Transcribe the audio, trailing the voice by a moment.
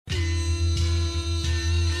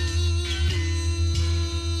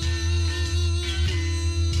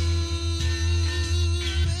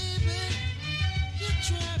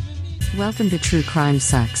Welcome to True Crime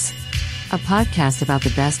Sucks, a podcast about the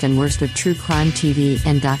best and worst of true crime TV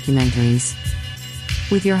and documentaries.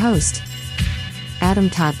 With your host, Adam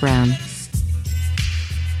Todd Brown.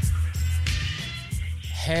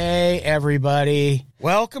 Hey, everybody.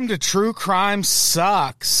 Welcome to True Crime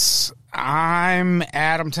Sucks. I'm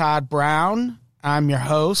Adam Todd Brown. I'm your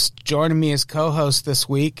host. Joining me as co-host this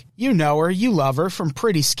week, you know her, you love her, from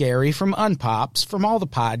Pretty Scary, from Unpops, from all the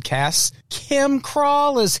podcasts. Kim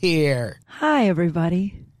Crawl is here. Hi,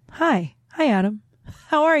 everybody. Hi, Adam.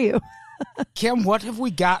 How are you? Kim, what have we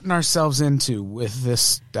gotten ourselves into with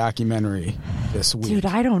this documentary this week? Dude,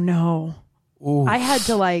 I don't know. Oof. I had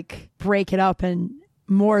to, break it up in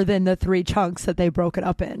more than the 3 chunks that they broke it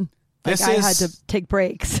up in. I had to take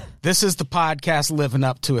breaks. This is the podcast living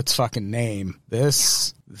up to its fucking name.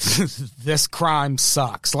 This crime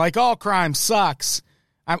sucks. Like all crime sucks.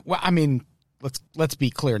 I mean, let's be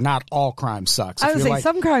clear. Not all crime sucks. I would say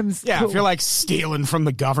some crimes. Yeah, cool. if you're like stealing from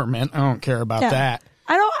the government, I don't care about that.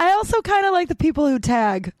 I also kind of like the people who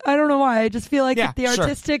tag. I don't know why. I just feel like the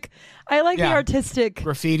artistic. Sure. I like the artistic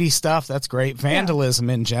graffiti stuff. That's great. Vandalism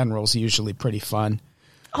in general is usually pretty fun.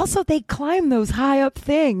 Also, they climb those high up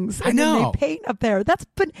things. And then they paint up there.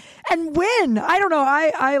 And win. I don't know.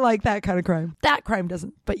 I like that kind of crime. That crime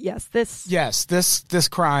doesn't. But yes, this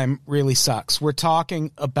crime really sucks. We're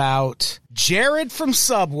talking about Jared from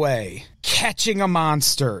Subway. Catching a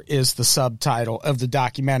Monster is the subtitle of the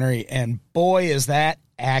documentary. And boy, is that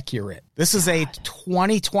accurate. This is a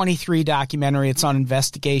 2023 documentary. It's on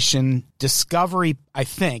Investigation Discovery, I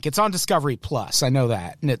think. It's on Discovery Plus. I know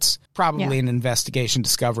that. And it's probably an Investigation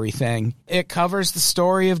Discovery thing. It covers the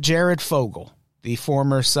story of Jared Fogle, the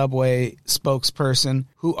former Subway spokesperson,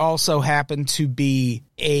 who also happened to be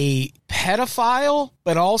a pedophile,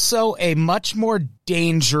 but also a much more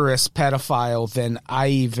dangerous pedophile than I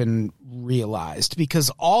even realized.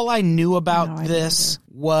 Because all I knew about this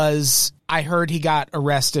was I heard he got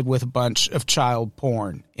arrested with a bunch of child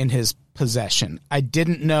porn in his possession. I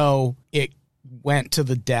didn't know it went to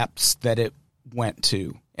the depths that it went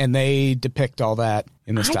to. And they depict all that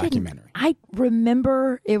in this documentary. I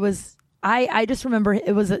remember it was... I just remember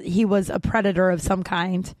he was a predator of some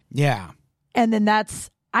kind. Yeah. And then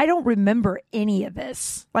I don't remember any of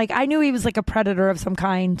this. I knew he was a predator of some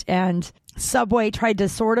kind, and Subway tried to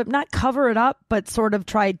sort of, not cover it up, but sort of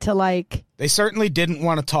tried to They certainly didn't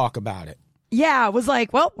want to talk about it. Yeah, it was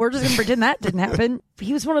well, we're just going to pretend that didn't happen.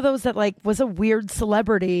 He was one of those that was a weird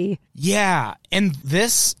celebrity. Yeah, and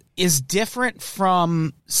this is different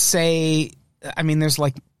from, say, there's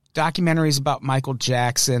documentaries about Michael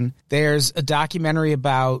Jackson. There's a documentary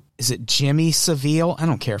about, is it Jimmy Savile? I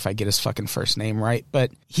don't care if I get his fucking first name right,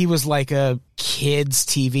 but he was a kids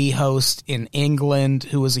TV host in England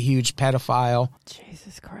who was a huge pedophile.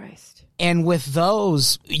 Jesus Christ. And with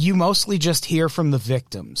those, you mostly just hear from the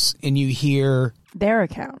victims and you hear their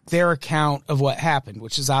account of what happened,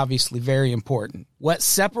 which is obviously very important. What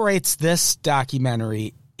separates this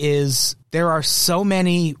documentary is there are so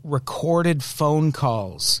many recorded phone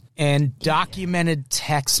calls and documented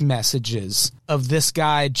text messages of this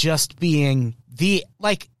guy just being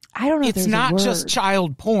I don't know. It's not just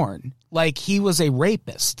child porn. He was a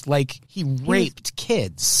rapist. He raped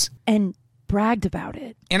kids. And bragged about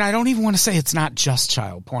it. And I don't even want to say it's not just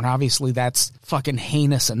child porn. Obviously, that's fucking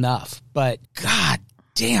heinous enough. But god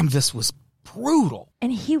damn, this was brutal.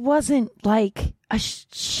 And he wasn't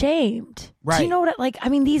ashamed. Right. Do you know what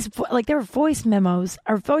these there were voice memos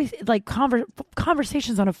or voice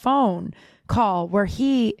conversations on a phone call where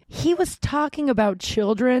he was talking about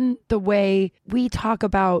children the way we talk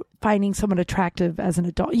about finding someone attractive as an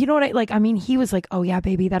adult. You know what he was oh yeah,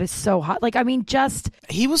 baby, that is so hot.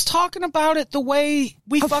 He was talking about it the way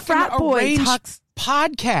we fucking arrange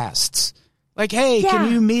podcasts. Hey,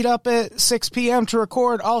 can you meet up at 6 p.m. to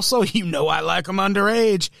record? Also, I like them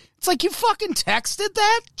underage. It's you fucking texted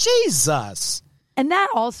that? Jesus. And that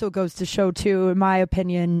also goes to show, too, in my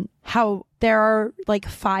opinion, how there are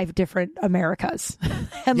 5 different Americas.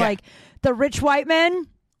 And the rich white men,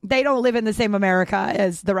 they don't live in the same America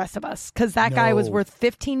as the rest of us. Because that guy was worth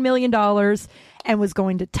 $15 million and was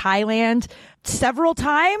going to Thailand several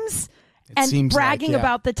times and bragging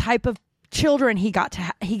about the type of children he got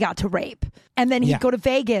to rape. And then he'd go to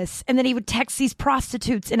Vegas, and then he would text these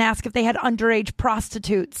prostitutes and ask if they had underage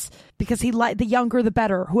prostitutes because he liked the younger the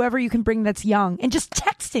better, whoever you can bring that's young, and just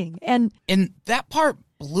texting. And that part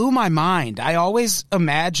blew my mind. I always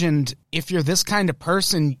imagined if you're this kind of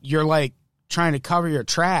person, you're trying to cover your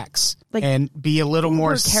tracks and be a little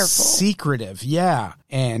more careful. Secretive. Yeah.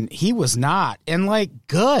 And he was not. And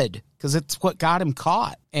good. because it's what got him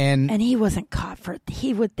caught. And he wasn't caught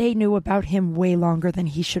they knew about him way longer than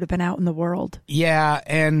he should have been out in the world. Yeah,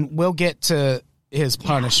 and we'll get to his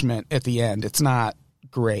punishment at the end. It's not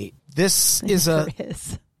great. This is a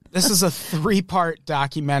 3-part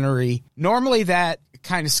documentary. Normally that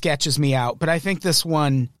kind of sketches me out, but I think this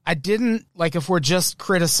one, I didn't like, if we're just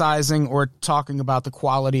criticizing or talking about the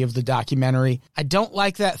quality of the documentary, I don't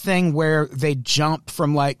like that thing where they jump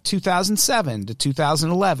from like 2007 to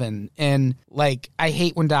 2011. And like, I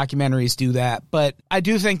hate when documentaries do that, but I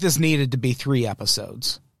do think this needed to be 3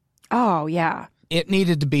 episodes. Oh, yeah. It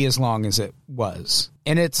needed to be as long as it was.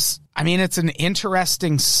 And it's an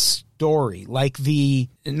interesting story. Like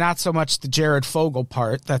not so much the Jared Fogle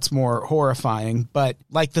part, that's more horrifying, but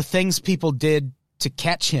like the things people did to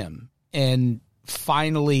catch him and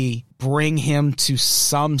finally bring him to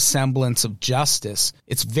some semblance of justice.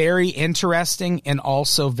 It's very interesting and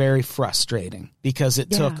also very frustrating because it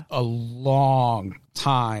took a long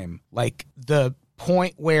time. Like the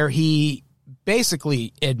point where he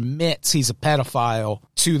basically admits he's a pedophile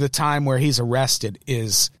to the time where he's arrested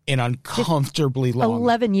is an uncomfortably long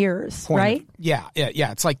 11 years, right? Yeah.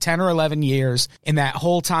 It's like 10 or 11 years. And that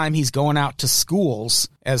whole time he's going out to schools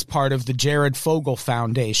as part of the Jared Fogle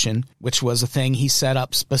Foundation, which was a thing he set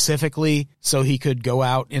up specifically so he could go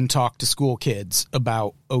out and talk to school kids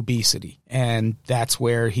about obesity. And that's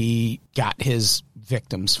where he got his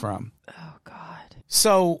victims from. Oh, God.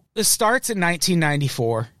 So this starts in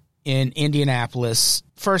 1994. In Indianapolis.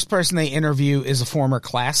 First person they interview is a former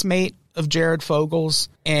classmate of Jared Fogle's,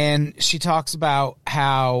 and she talks about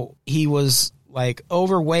how he was like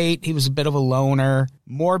overweight, he was a bit of a loner,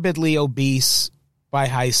 morbidly obese by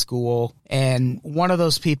high school, and one of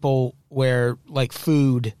those people where like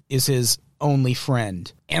food is his only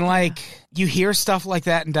friend. And like you hear stuff like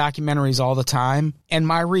that in documentaries all the time, and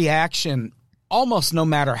my reaction, almost no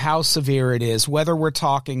matter how severe it is, whether we're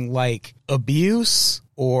talking like abuse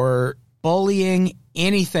or bullying,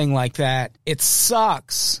 anything like that, it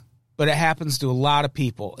sucks, but it happens to a lot of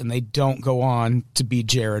people, and they don't go on to be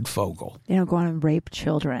Jared Fogle. They don't go on and rape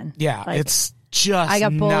children. Yeah, like, it's just I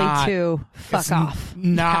got bullied too. Fuck off.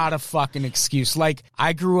 Not a fucking excuse. Like,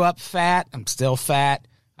 I grew up fat. I'm still fat.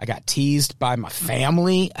 I got teased by my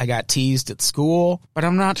family. I got teased at school, but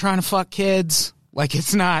I'm not trying to fuck kids. Like,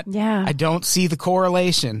 it's not. Yeah. I don't see the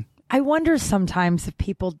correlation. I wonder sometimes if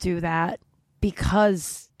people do that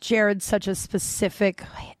because Jared's such a specific,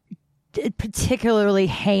 particularly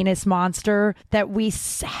heinous monster that we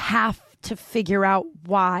have to figure out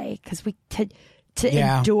why, because we to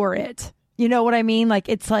endure it. You know what I mean? Like,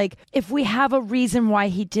 it's like, if we have a reason why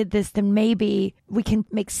he did this, then maybe we can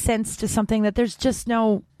make sense to something that there's just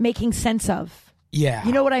no making sense of. Yeah.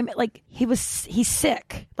 You know what I mean? Like, he's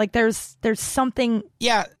sick. Like, there's something.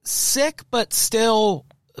 Yeah, sick, but still,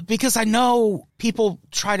 because I know people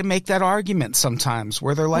try to make that argument sometimes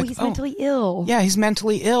where they're like, he's mentally ill. Yeah, he's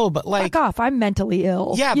mentally ill, but like. Fuck off, I'm mentally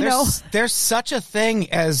ill. Yeah, there's such a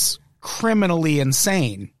thing as criminally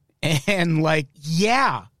insane. And like,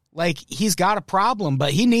 yeah, like he's got a problem,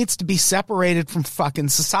 but he needs to be separated from fucking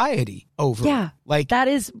society over. Yeah. Like, that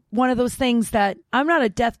is one of those things that I'm not a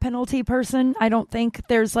death penalty person. I don't think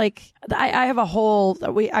there's like, I have a whole,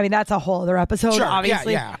 that's a whole other episode, sure,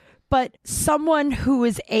 obviously. Yeah. But someone who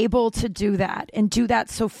is able to do that and do that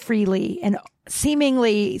so freely and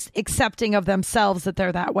seemingly accepting of themselves that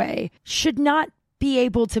they're that way should not be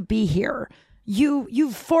able to be here.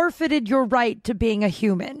 You've forfeited your right to being a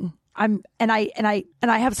human. I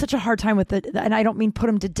have such a hard time with it, and I don't mean put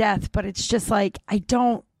him to death, but it's just like,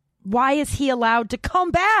 why is he allowed to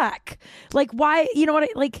come back? Like, why, you know what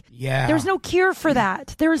yeah. There's no cure for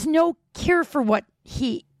that. There is no cure for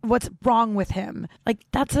what's wrong with him. Like,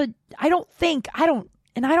 I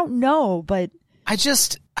don't know, but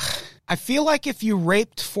I feel like if you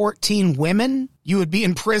raped 14 women, you would be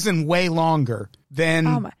in prison way longer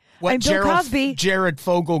than what Jared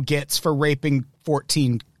Fogle gets for raping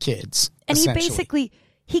 14 kids. And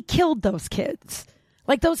he killed those kids.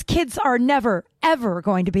 Like, those kids are never, ever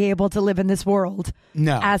going to be able to live in this world.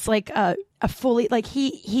 No. As like a fully, like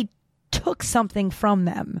he took something from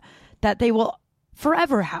them that they will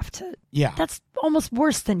forever have to. Yeah. That's almost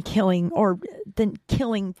worse than killing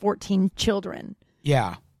 14 children.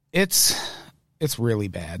 Yeah. It's really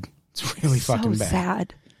bad. It's really fucking bad.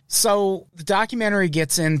 Sad. So the documentary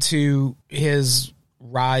gets into his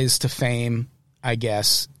rise to fame, I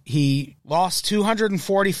guess. He lost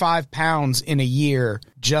 245 pounds in a year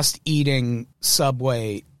just eating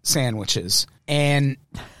Subway sandwiches. And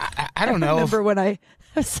I don't know. I remember when I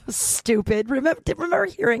was so stupid. Remember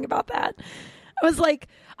hearing about that?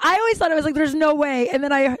 I always thought it was like, there's no way. And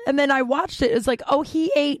then I watched it. It was like, oh,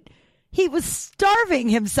 he ate he was starving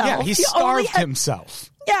himself. Yeah, he starved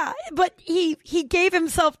himself. Yeah, but he gave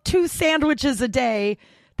himself 2 sandwiches a day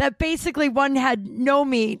that basically one had no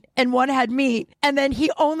meat and one had meat. And then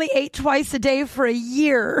he only ate twice a day for a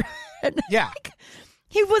year. Yeah.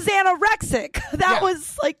 He was anorexic. That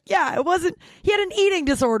was like, it wasn't, he had an eating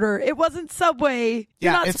disorder. It wasn't Subway.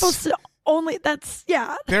 You're not supposed to only,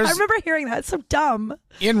 I remember hearing that. It's so dumb.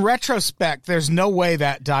 In retrospect, there's no way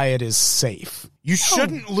that diet is safe. You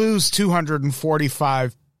shouldn't lose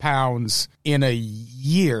 245 pounds in a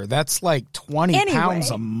year. That's like 20 pounds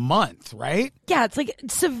a month, right? Yeah, it's like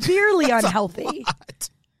severely unhealthy.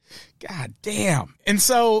 God damn. And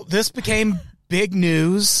so this became big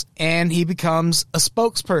news, and he becomes a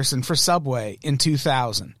spokesperson for Subway in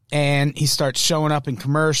 2000. And he starts showing up in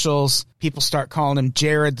commercials. People start calling him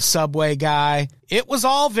Jared the Subway guy. It was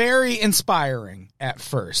all very inspiring at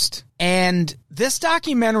first. And this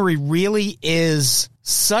documentary really is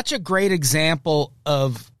such a great example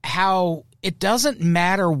of how it doesn't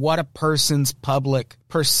matter what a person's public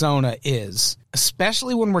persona is,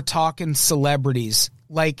 especially when we're talking celebrities.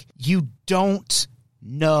 Like, you don't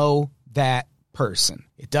know that person.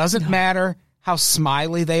 It doesn't matter how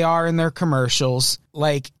smiley they are in their commercials.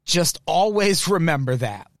 Like, just always remember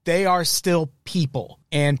that. They are still people,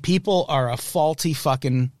 and people are a faulty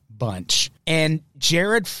fucking bunch. And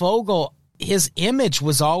Jared Fogle, his image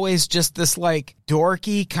was always just this like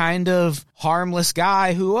dorky kind of harmless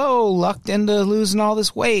guy who, lucked into losing all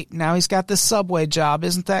this weight. Now he's got this Subway job.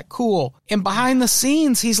 Isn't that cool? And behind the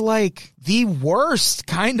scenes, he's like the worst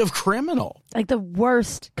kind of criminal. Like the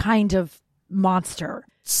worst kind of monster.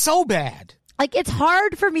 So bad. Like, it's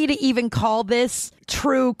hard for me to even call this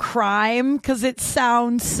true crime because it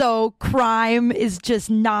sounds so, crime is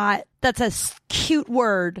just not, that's a cute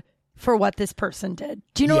word for what this person did.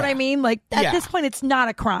 Do you know what I mean? Like, at this point, it's not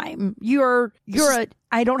a crime.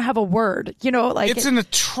 I don't have a word, like. It's an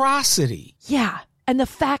atrocity. Yeah. And the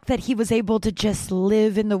fact that he was able to just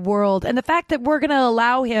live in the world, and the fact that we're going to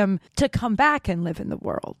allow him to come back and live in the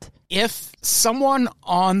world. If someone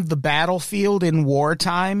on the battlefield in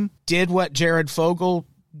wartime did what Jared Fogle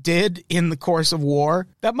did in the course of war,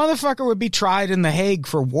 that motherfucker would be tried in The Hague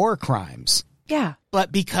for war crimes. Yeah.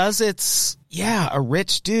 But because it's, a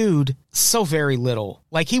rich dude, so very little.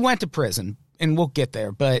 Like, he went to prison, and we'll get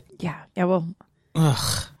there, but. Yeah, well.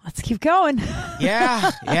 Ugh. Let's keep going.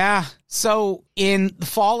 Yeah. So in the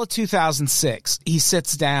fall of 2006, he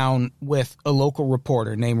sits down with a local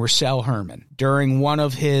reporter named Rochelle Herman during one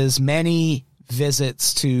of his many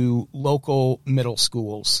visits to local middle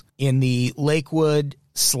schools in the Lakewood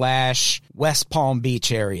 / West Palm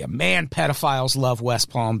Beach area. Man, pedophiles love West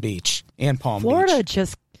Palm Beach and Palm Florida Beach.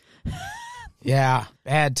 Just. Yeah,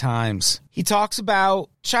 bad times. He talks about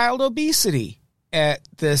child obesity at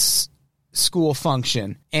this school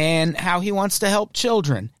function and how he wants to help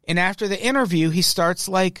children. And after the interview, he starts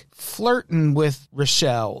like flirting with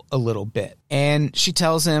Rochelle a little bit. And she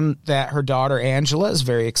tells him that her daughter Angela is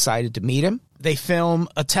very excited to meet him. They film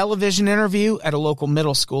a television interview at a local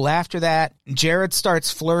middle school after that. Jared starts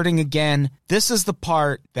flirting again. This is the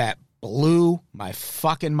part that blew my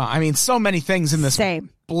fucking mind. I mean, so many things in this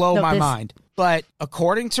blow my mind. But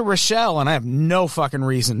according to Rochelle, and I have no fucking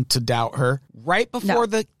reason to doubt her, right before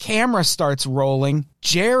the camera starts rolling,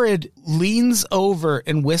 Jared leans over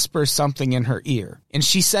and whispers something in her ear. And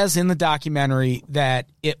she says in the documentary that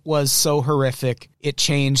it was so horrific, it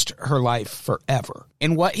changed her life forever.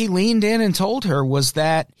 And what he leaned in and told her was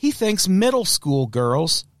that he thinks middle school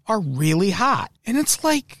girls are really hot. And it's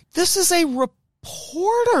like, this is a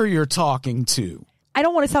reporter you're talking to. I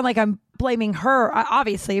don't want to sound like I'm blaming her,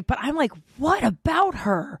 obviously, but I'm like, what about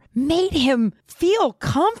her made him feel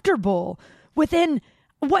comfortable within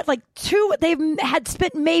they had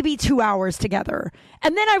spent maybe 2 hours together.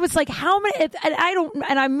 And then I was like, how many,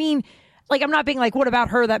 I'm not being like, what about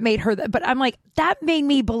her that made her, but I'm like, that made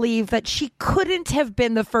me believe that she couldn't have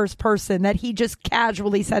been the first person that he just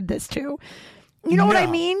casually said this to. You know what I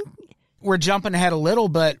mean? We're jumping ahead a little,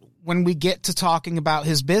 but when we get to talking about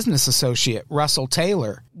his business associate, Russell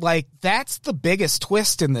Taylor, like, that's the biggest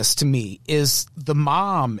twist in this to me, is the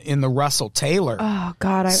mom in the Russell Taylor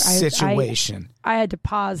situation. I had to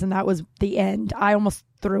pause, and that was the end. I almost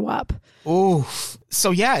threw up. Oof.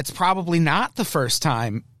 So, it's probably not the first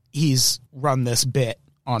time he's run this bit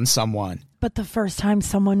on someone. But the first time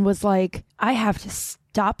someone was like, I have to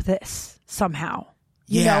stop this somehow.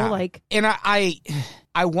 You know, like. And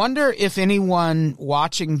I wonder if anyone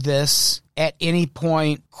watching this at any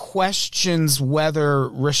point questions whether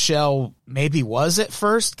Rochelle maybe was at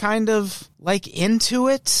first kind of like into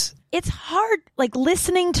it. it's hard, like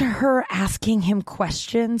listening to her asking him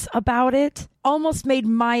questions about it almost made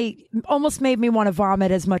me want to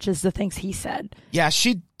vomit as much as the things he said. Yeah,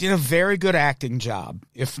 she did a very good acting job,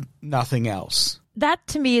 if nothing else. That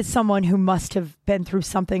to me is someone who must have been through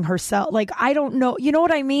something herself. Like, I don't know. You know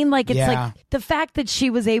what I mean? Like, it's like the fact that she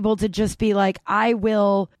was able to just be like, I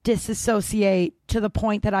will disassociate to the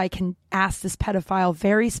point that I can ask this pedophile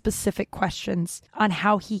very specific questions on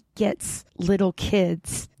how he gets little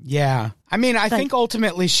kids. Yeah. I mean, I think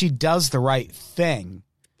ultimately she does the right thing.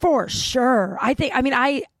 For sure.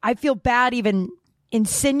 I feel bad even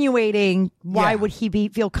insinuating why would he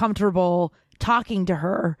feel comfortable talking to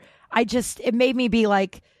her. It made me be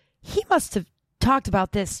like, he must have talked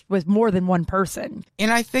about this with more than one person.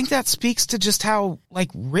 And I think that speaks to just how, like,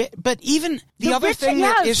 but even the other thing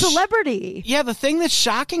that is celebrity. Yeah, the thing that's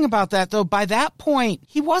shocking about that, though, by that point,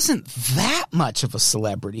 he wasn't that much of a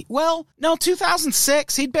celebrity. Well, no,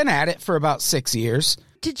 2006, he'd been at it for about 6 years.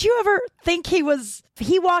 Did you ever think he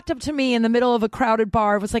walked up to me in the middle of a crowded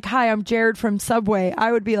bar, was like, hi, I'm Jared from Subway.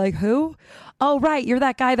 I would be like, who? Oh, right. You're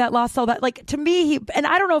that guy that lost all that. Like, to me, and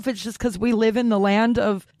I don't know if it's just because we live in the land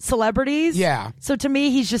of celebrities. Yeah. So to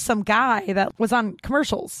me, he's just some guy that was on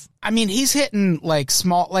commercials. I mean, he's hitting like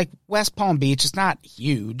small, like West Palm Beach. It's not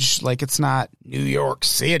huge. Like, it's not New York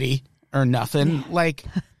City or nothing. Like,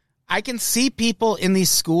 I can see people in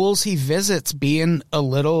these schools he visits being a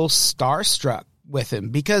little starstruck with him,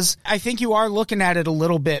 because I think you are looking at it a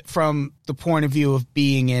little bit from the point of view of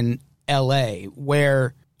being in LA,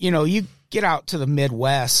 where, you know, you get out to the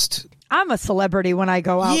Midwest. I'm a celebrity when I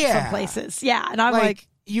go out some places. Yeah. And I'm like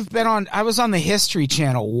you've been on, I was on the History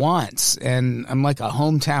Channel once, and I'm like a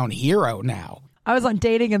hometown hero now. I was on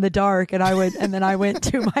Dating in the Dark, and then I went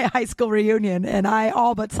to my high school reunion, and I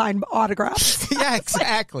all but signed autographs. Yeah,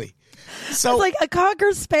 exactly. So it's like a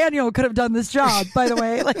Cocker Spaniel could have done this job, by the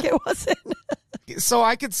way. Like, it wasn't. So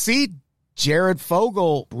I could see Jared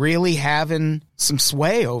Fogle really having some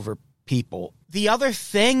sway over people. The other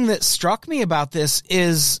thing that struck me about this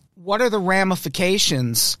is, what are the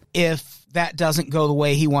ramifications if that doesn't go the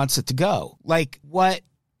way he wants it to go? Like, what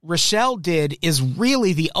Rochelle did is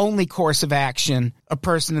really the only course of action a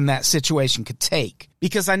person in that situation could take.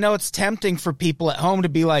 Because I know it's tempting for people at home to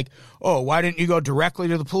be like, oh, why didn't you go directly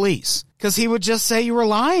to the police? Because he would just say you were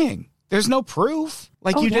lying. There's no proof.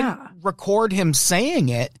 Like, you didn't record him saying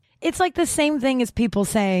it. It's like the same thing as people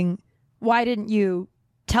saying, why didn't you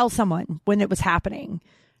tell someone when it was happening?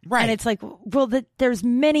 Right. And it's like, well, there's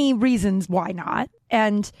many reasons why not.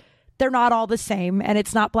 And they're not all the same. And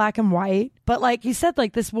it's not black and white. But like you said,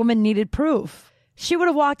 like, this woman needed proof. She would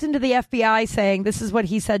have walked into the FBI saying, this is what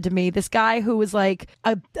he said to me. This guy who was like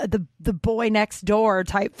the boy next door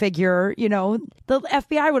type figure, you know, the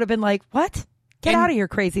FBI would have been like, what? Get out of here,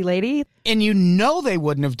 crazy lady. And you know they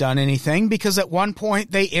wouldn't have done anything, because at one point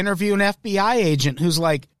they interview an FBI agent who's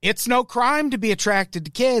like, it's no crime to be attracted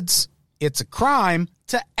to kids. It's a crime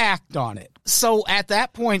to act on it. So at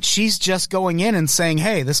that point, she's just going in and saying,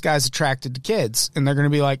 hey, this guy's attracted to kids. And they're going to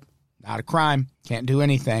be like, not a crime. Can't do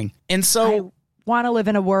anything. And so I want to live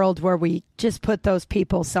in a world where we just put those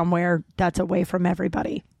people somewhere that's away from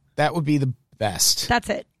everybody. That would be the best. That's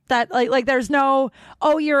it. That like there's no,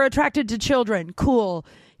 oh, you're attracted to children. Cool.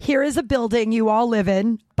 Here is a building you all live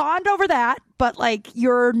in. Bond over that, but like,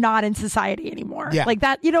 you're not in society anymore. Yeah. Like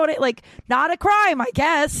that, you know what? Like, not a crime, I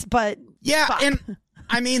guess, but yeah. fuck. And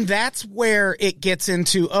I mean, that's where it gets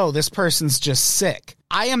into, oh, this person's just sick.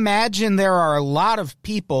 I imagine there are a lot of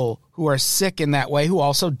people who are sick in that way who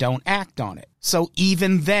also don't act on it. So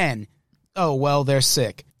even then, oh, well, they're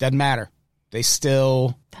sick. Doesn't matter. They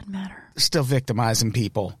still victimizing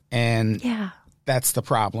people. And that's the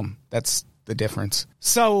problem. That's the difference.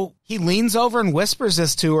 So he leans over and whispers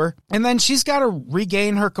this to her, and then she's got to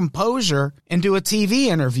regain her composure and do a TV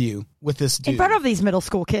interview with this dude. In front of these middle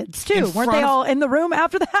school kids, too. Weren't they all in the room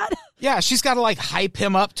after that? Yeah, she's got to like hype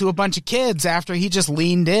him up to a bunch of kids after he just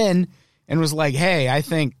leaned in and was like, hey, I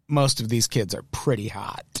think most of these kids are pretty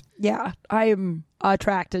hot. Yeah, I am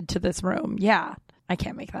attracted to this room. Yeah. I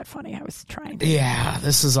can't make that funny. I was trying to. Yeah,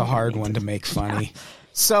 this is a hard one to make funny. Yeah.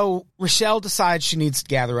 So Rochelle decides she needs to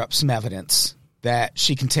gather up some evidence that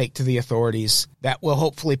she can take to the authorities that will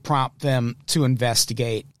hopefully prompt them to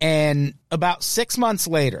investigate. And about 6 months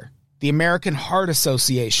later, the American Heart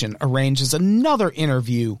Association arranges another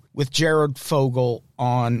interview with Jared Fogle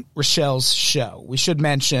on Rochelle's show. We should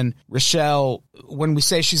mention Rochelle, when we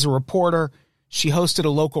say she's a reporter, she hosted a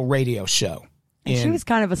local radio show And she was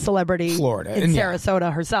kind of a celebrity Florida. in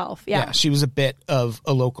Sarasota herself. Yeah, she was a bit of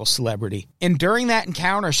a local celebrity. And during that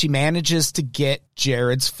encounter, she manages to get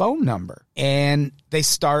Jared's phone number. And they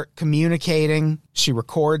start communicating. She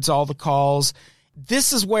records all the calls.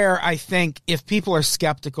 This is where I think if people are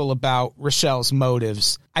skeptical about Rochelle's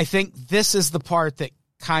motives, I think this is the part that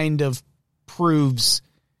kind of proves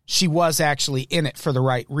she was actually in it for the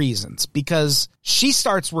right reasons, because she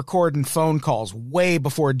starts recording phone calls way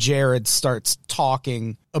before Jared starts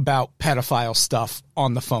talking about pedophile stuff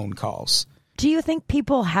on the phone calls. Do you think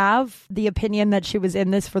people have the opinion that she was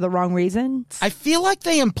in this for the wrong reasons? I feel like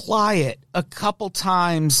they imply it a couple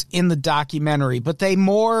times in the documentary, but they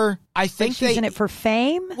more, I think she's in it for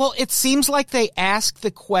fame? Well, it seems like they ask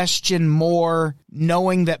the question more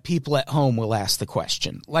knowing that people at home will ask the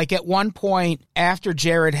question. Like at one point, after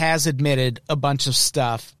Jared has admitted a bunch of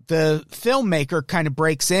stuff, the filmmaker kind of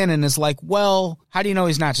breaks in and is like, well, how do you know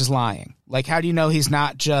he's not just lying? Like, how do you know he's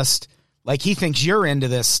not just... Like, he thinks you're into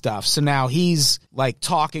this stuff, so now he's, like,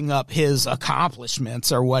 talking up his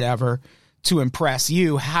accomplishments or whatever to impress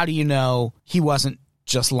you. How do you know he wasn't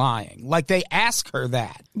just lying? Like, they ask her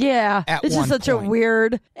that. Yeah, it's just such a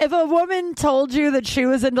weird... If a woman told you that she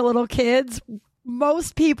was into little kids,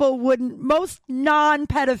 most people wouldn't... Most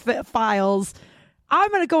non-pedophiles...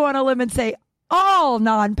 I'm going to go on a limb and say all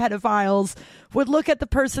non-pedophiles would look at the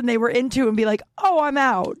person they were into and be like, oh, I'm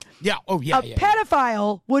out. Yeah. Oh, yeah. A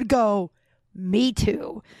pedophile would go, me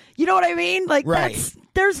too. You know what I mean? Like,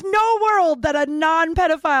 there's no world that a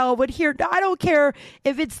non-pedophile would hear. I don't care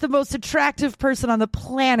if it's the most attractive person on the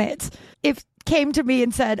planet. If came to me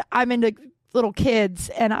and said, I'm into little kids,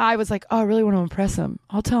 and I was like, oh, I really want to impress him.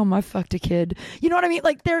 I'll tell him I fucked a kid. You know what I mean?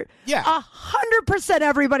 Like, 100%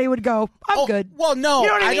 everybody would go, I'm good. Well, no, you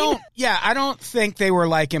know what I mean? I don't think they were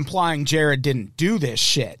like implying Jared didn't do this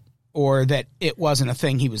shit or that it wasn't a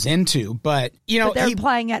thing he was into, but they're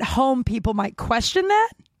implying at home people might question that.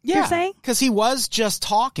 Yeah, you're saying? Because he was just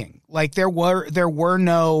talking. Like there were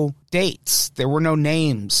no dates, there were no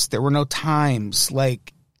names, there were no times.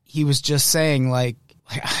 Like he was just saying like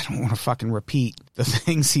I don't want to fucking repeat the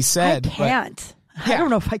things he said. I can't. I don't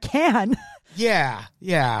know if I can. Yeah.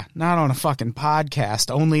 Not on a fucking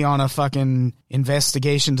podcast, only on a fucking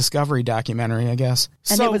investigation discovery documentary, I guess.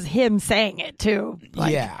 And it was him saying it too.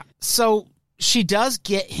 Yeah. So she does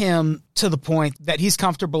get him to the point that he's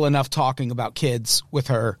comfortable enough talking about kids with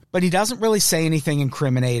her, but he doesn't really say anything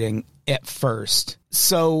incriminating at first.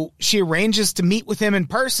 So she arranges to meet with him in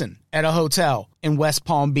person at a hotel in West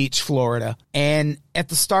Palm Beach, Florida. And at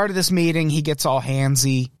the start of this meeting, he gets all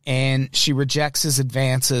handsy and she rejects his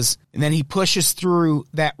advances. And then he pushes through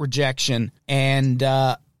that rejection and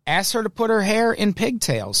asks her to put her hair in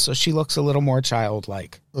pigtails so she looks a little more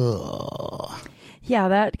childlike. Ugh. Yeah,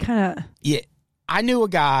 that kind of... Yeah. I knew a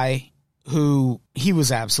guy who he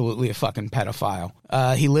was absolutely a fucking pedophile.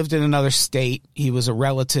 He lived in another state. He was a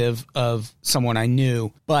relative of someone I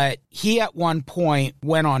knew, but he at one point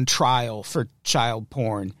went on trial for child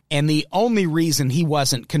porn. And the only reason he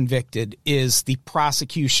wasn't convicted is the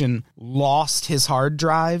prosecution lost his hard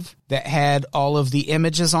drive that had all of the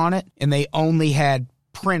images on it. And they only had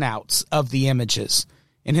printouts of the images.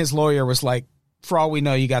 And his lawyer was like, for all we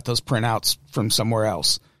know, you got those printouts from somewhere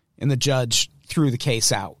else. And the judge threw the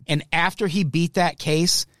case out. And after he beat that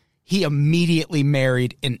case, he immediately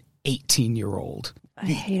married an 18-year-old. I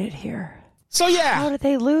hate it here. So, yeah. How did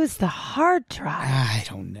they lose the hard drive? I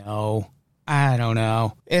don't know.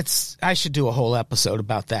 I should do a whole episode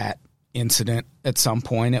about that incident at some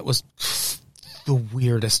point. It was the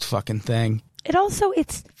weirdest fucking thing.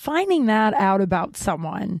 It's finding that out about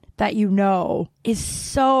someone that you know is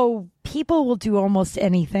so... People will do almost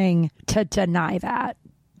anything to deny that.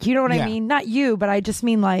 You know what I mean? Not you, but I just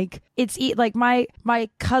mean like it's like my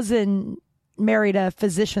cousin married a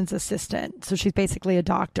physician's assistant. So she's basically a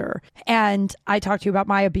doctor. And I talked to you about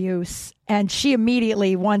my abuse. And she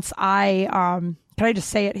immediately, once I, can I just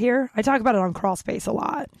say it here? I talk about it on Crawlspace a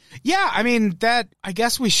lot. Yeah. I mean, I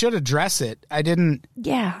guess we should address it. I didn't.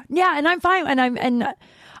 Yeah. Yeah. And I'm fine. And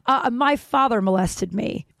my father molested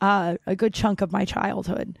me a good chunk of my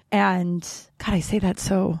childhood. And God, I say that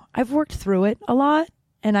so I've worked through it a lot.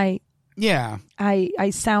 And I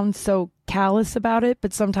sound so callous about it,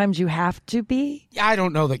 but sometimes you have to be. I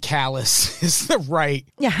don't know that callous is the right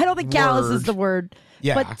Yeah, I don't think callous is the word.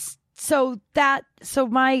 Yeah. But I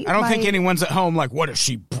don't think anyone's at home like, what is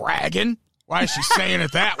she bragging? Why is she saying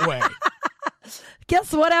it that way?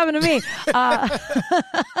 Guess what happened to me?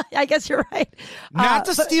 I guess you're right. Not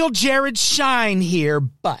to steal Jared's shine here,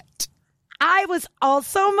 but... I was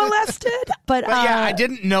also molested, but yeah, I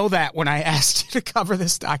didn't know that when I asked you to cover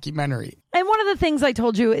this documentary. And one of the things I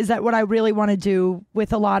told you is that what I really want to do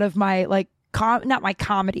with a lot of my like not my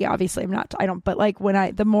comedy, obviously but like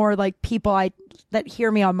when the more like people that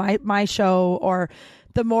hear me on my show, or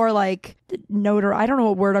the more like I don't know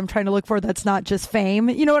what word I'm trying to look for that's not just fame,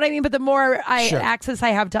 you know what I mean? But the more access I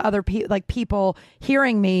have to other people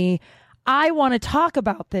hearing me, I want to talk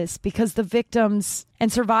about this because the victims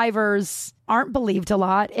and survivors aren't believed a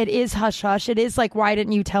lot. It is hush hush. It is like, why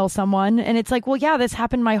didn't you tell someone? And it's like, well, yeah, this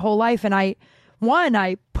happened my whole life. And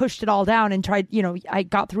I pushed it all down and tried, I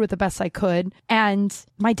got through it the best I could. And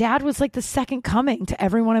my dad was like the second coming to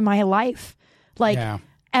everyone in my life. Like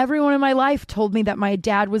everyone in my life told me that my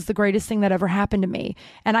dad was the greatest thing that ever happened to me.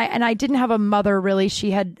 And I didn't have a mother really.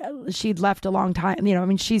 She'd left a long time.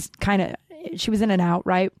 She was in and out,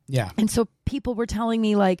 right? Yeah. And so people were telling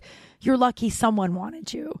me like, you're lucky someone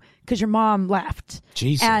wanted you because your mom left.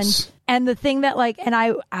 Jesus. And the thing that like, and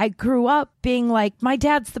I grew up being like, my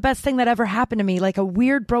dad's the best thing that ever happened to me, like a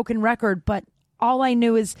weird broken record. But all I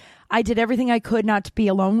knew is I did everything I could not to be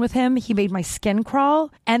alone with him. He made my skin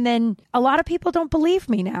crawl. And then a lot of people don't believe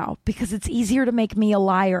me now because it's easier to make me a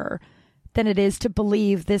liar than it is to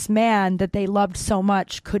believe this man that they loved so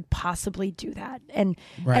much could possibly do that. And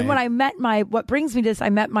when I met what brings me to this, I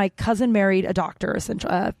met my cousin married a doctor,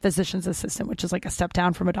 a physician's assistant, which is like a step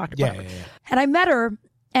down from a doctor. Yeah. And I met her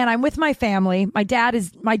and I'm with my family. My dad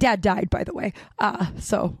died, by the way.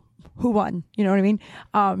 So who won? You know what I mean?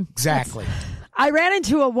 Exactly. I ran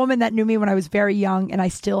into a woman that knew me when I was very young and I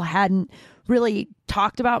still hadn't really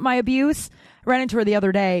talked about my abuse. I ran into her the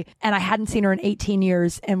other day and I hadn't seen her in 18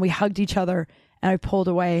 years and we hugged each other and I pulled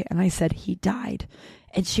away and I said, he died.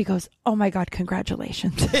 And she goes, oh my God,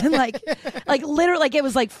 congratulations. And like literally, like it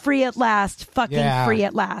was like free at last, free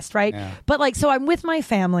at last. Right. Yeah. But like, so I'm with my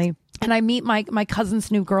family and I meet my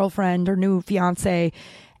cousin's new girlfriend or new fiance.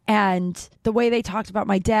 And the way they talked about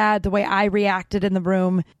my dad, the way I reacted in the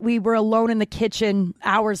room, we were alone in the kitchen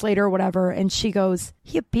hours later or whatever. And she goes,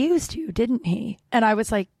 he abused you, didn't he? And I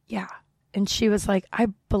was like, yeah. And she was like, I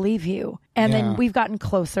believe you. And then we've gotten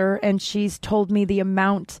closer and she's told me the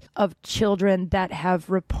amount of children that have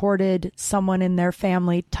reported someone in their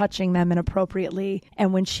family touching them inappropriately.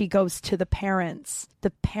 And when she goes to the parents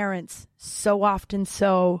so often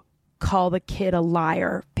call the kid a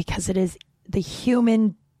liar because it is the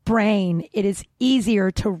human brain. It is easier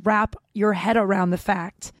to wrap your head around the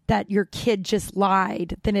fact that your kid just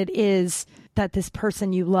lied than it is that this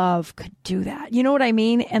person you love could do that. You know what I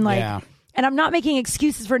mean? And like, and I'm not making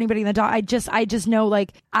excuses for anybody in the dog. I just know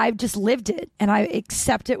like I've just lived it and I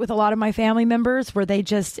accept it with a lot of my family members where they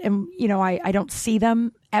just, and I don't see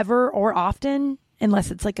them ever or often unless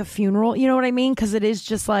it's like a funeral. You know what I mean? Because it is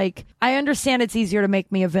just like, I understand it's easier to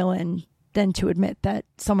make me a villain than to admit that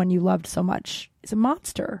someone you loved so much is a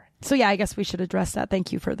monster. So yeah, I guess we should address that.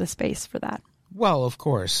 Thank you for the space for that. Well, of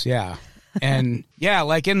course. Yeah. And yeah,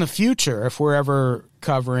 like in the future, if we're ever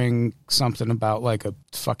covering something about like a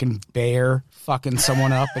fucking bear fucking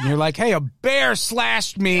someone up and you're like, hey, a bear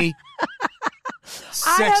slashed me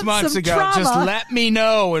 6 months ago. Trauma. Just let me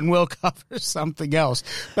know and we'll cover something else.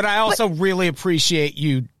 But I also really appreciate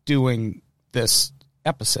you doing this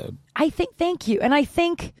episode. Thank you. And I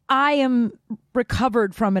think I am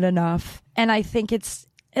recovered from it enough. And I think it's,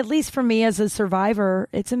 at least for me as a survivor,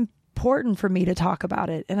 it's important for me to talk about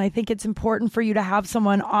it. And I think it's important for you to have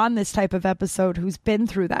someone on this type of episode who's been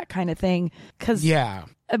through that kind of thing. Because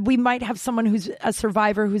we might have someone who's a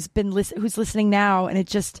survivor who's listening now. And I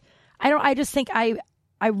just think I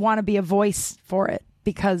want to be a voice for it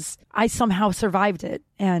because I somehow survived it.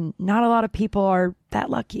 And not a lot of people are that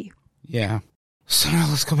lucky. Yeah. So now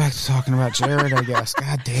let's go back to talking about Jared, I guess.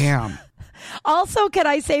 God damn. Also, can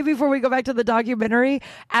I say before we go back to the documentary,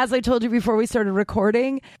 as I told you before we started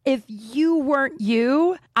recording, if you weren't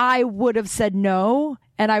you, I would have said no.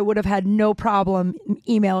 And I would have had no problem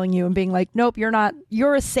emailing you and being like, nope, you're not.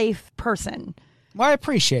 You're a safe person. Well, I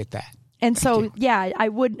appreciate that. And so, yeah,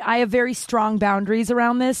 I have very strong boundaries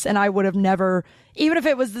around this. And I would have never, even if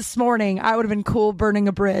it was this morning, I would have been cool burning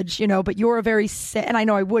a bridge, but you're a very, and I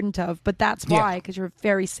know I wouldn't have, but that's why, because you're a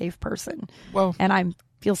very safe person. Well, and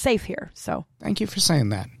feel safe here. So thank you for saying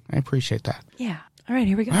that. I appreciate that. Yeah. All right,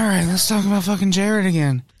 here we go. All right, let's talk about fucking Jared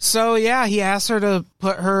again. So yeah, he asked her to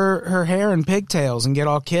put her hair in pigtails and get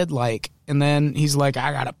all kid-like. And then he's like,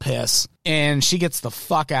 I gotta piss. And she gets the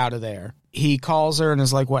fuck out of there. He calls her and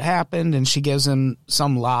is like, what happened? And she gives him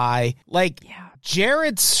some lie. Like,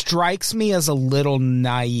 Jared strikes me as a little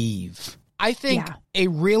naive. I think a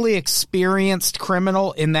really experienced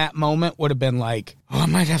criminal in that moment would have been like, oh, I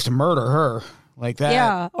might have to murder her. Like that.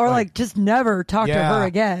 Yeah, or like just never talk to her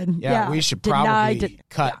again. Yeah, we should probably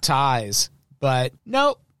cut ties. But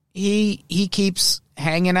nope, he keeps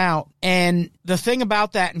hanging out. And the thing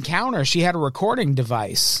about that encounter, she had a recording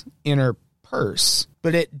device in her purse,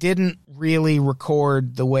 but it didn't really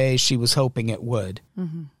record the way she was hoping it would.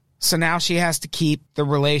 Mm-hmm. So now she has to keep the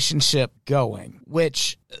relationship going,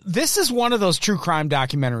 which this is one of those true crime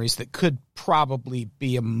documentaries that could probably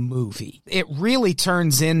be a movie. It really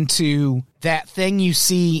turns into that thing you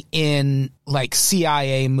see in like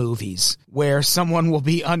CIA movies where someone will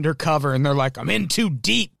be undercover and they're like, I'm in too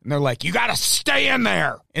deep. And they're like, you got to stay in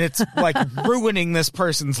there. And it's like ruining this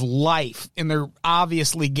person's life. And they're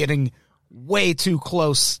obviously getting way too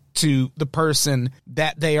close to the person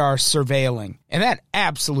that they are surveilling. And that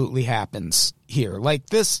absolutely happens here. Like,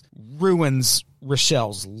 this ruins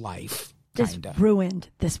Rochelle's life. This ruined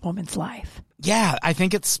this woman's life. Yeah, I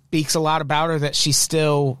think it speaks a lot about her that she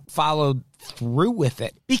still followed through with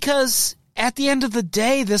it. Because at the end of the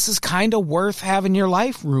day, this is kind of worth having your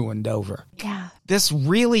life ruined over. Yeah. This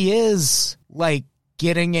really is like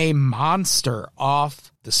getting a monster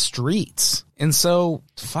off the streets. And so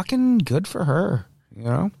fucking good for her, you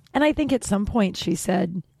know? And I think at some point she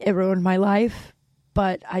said, it ruined my life,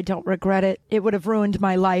 but I don't regret it. It would have ruined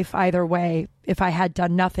my life either way. If I had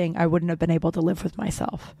done nothing, I wouldn't have been able to live with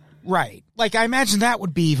myself. Right. Like, I imagine that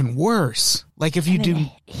would be even worse. Like, if you do...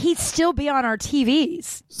 He'd still be on our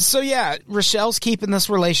TVs. So, yeah, Rochelle's keeping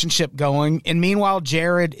this relationship going. And meanwhile,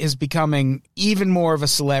 Jared is becoming even more of a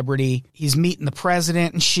celebrity. He's meeting the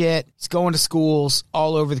president and shit. He's going to schools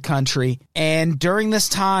all over the country. And during this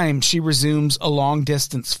time, she resumes a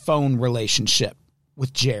long-distance phone relationship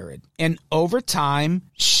with Jared. And over time,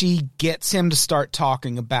 she gets him to start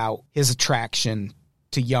talking about his attraction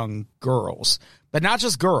to young girls. But not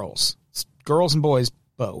just girls. It's girls and boys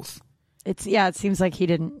both. It seems like it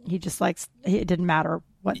didn't matter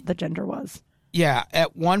what the gender was. Yeah,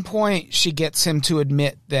 at one point she gets him to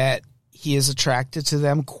admit that he is attracted to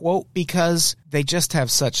them, quote, because they just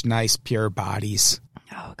have such nice, pure bodies.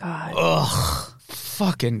 Oh, God. Ugh,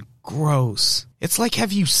 fucking gross. It's like,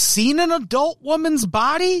 have you seen an adult woman's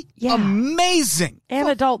body? Yeah. Amazing. And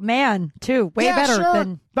adult man, too. Way better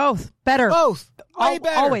than both. Better. Both. Way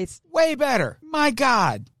better. Always. Way better. My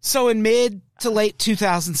God. So in mid to late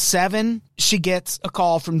 2007, she gets a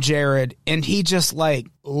call from Jared, and he just, like,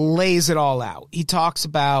 lays it all out. He talks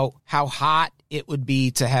about how hot it would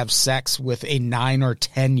be to have sex with a 9 or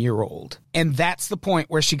 10-year-old. And that's the point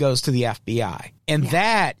where she goes to the FBI. And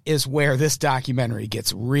that is where this documentary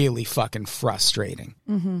gets really fucking frustrating.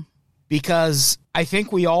 Mm-hmm. Because I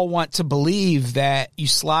think we all want to believe that you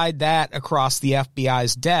slide that across the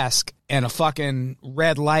FBI's desk and a fucking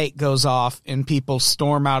red light goes off and people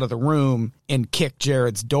storm out of the room and kick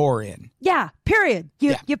Jared's door in. Yeah, period.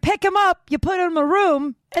 You pick him up, you put him in a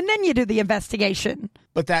room, and then you do the investigation.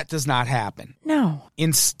 But that does not happen. No.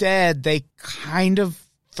 Instead, they kind of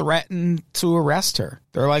threaten to arrest her.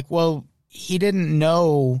 They're like, well, he didn't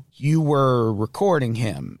know you were recording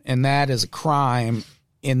him, and that is a crime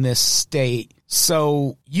in this state.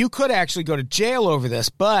 So you could actually go to jail over this,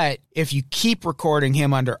 but if you keep recording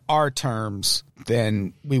him under our terms,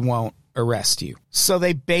 then we won't arrest you. So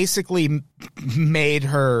they basically made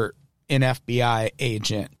her an FBI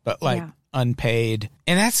agent, but unpaid.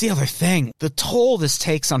 And that's the other thing. The toll this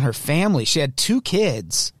takes on her family. She had 2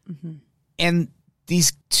 kids. Mm-hmm. And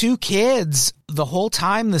these 2 kids, the whole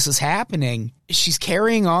time this is happening, she's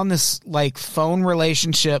carrying on this like phone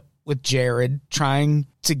relationship with Jared, trying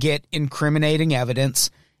to get incriminating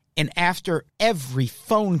evidence. And after every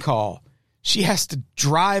phone call, she has to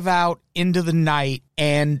drive out into the night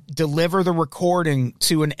and deliver the recording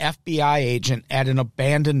to an FBI agent at an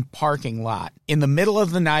abandoned parking lot in the middle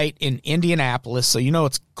of the night in Indianapolis. So, you know,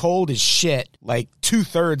 it's cold as shit. Like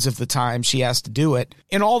 2/3 of the time she has to do it.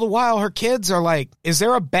 And all the while her kids are like, is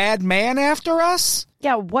there a bad man after us?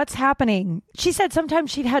 Yeah, what's happening? She said sometimes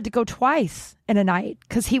she'd had to go twice in a night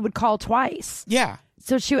because he would call twice. Yeah.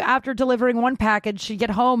 So after delivering one package, she'd get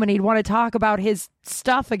home and he'd want to talk about his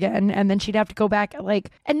stuff again. And then she'd have to go back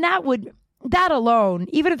and that alone,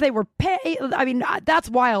 even if they were that's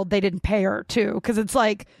wild. They didn't pay her too. Cause it's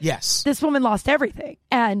like, yes, this woman lost everything.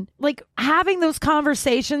 And like having those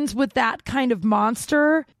conversations with that kind of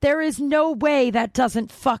monster, there is no way that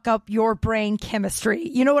doesn't fuck up your brain chemistry.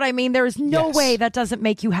 You know what I mean? There is no way that doesn't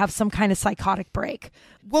make you have some kind of psychotic break.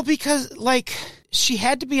 Well, because like she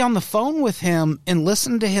had to be on the phone with him and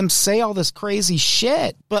listen to him say all this crazy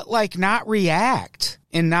shit, but like not react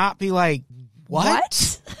and not be like,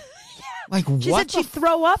 what? Like, she what? Said she'd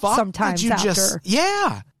throw up sometimes after.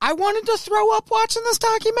 Yeah. I wanted to throw up watching this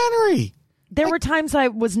documentary. There were times I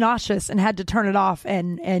was nauseous and had to turn it off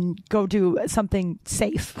and go do something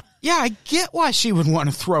safe. Yeah, I get why she would want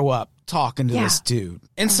to throw up. talking to this dude.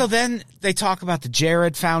 And so then they talk about the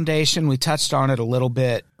Jared Foundation. We touched on it a little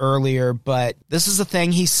bit earlier, but this is a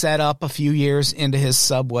thing he set up a few years into his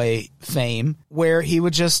Subway fame, where he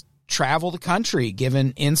would just travel the country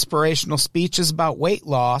giving inspirational speeches about weight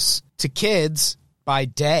loss to kids by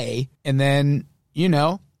day, and then, you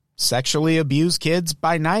know, sexually abuse kids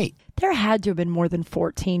by night. There had to have been more than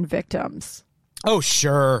 14 victims. Oh,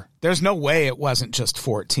 sure. There's no way it wasn't just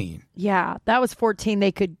 14. Yeah, that was 14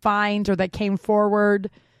 they could find or that came forward.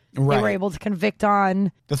 Right. They were able to convict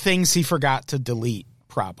on. The things he forgot to delete,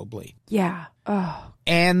 probably. Yeah. Oh.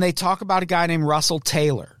 And they talk about a guy named Russell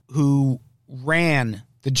Taylor who ran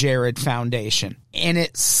the Jared Foundation. And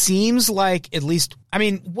it seems like, at least, I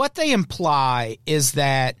mean, what they imply is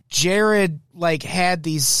that Jared, like, had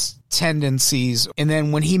these tendencies, and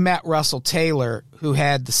then when he met Russell Taylor, who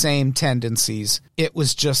had the same tendencies, it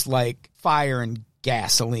was just like fire and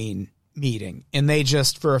gasoline meeting. And they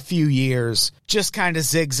just, for a few years, just kind of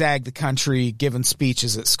zigzagged the country, giving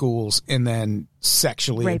speeches at schools, and then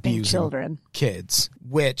sexually raping abusing children, kids.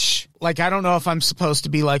 Which, like, I don't know if I'm supposed to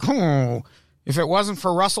be like, if it wasn't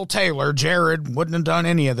for Russell Taylor, Jared wouldn't have done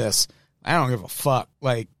any of this. I don't give a fuck.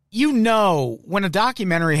 Like, you know, when a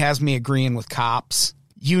documentary has me agreeing with cops,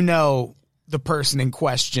 you know the person in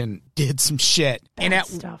question did some shit. Bad and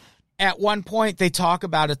stuff. At one point, they talk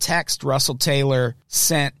about a text Russell Taylor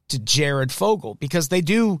sent to Jared Fogle, because they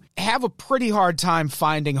do have a pretty hard time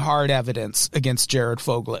finding hard evidence against Jared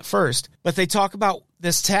Fogle at first. But they talk about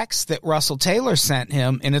this text that Russell Taylor sent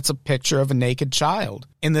him, and it's a picture of a naked child.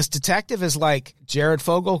 And this detective is like, Jared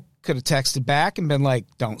Fogle could have texted back and been like,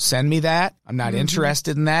 don't send me that. I'm not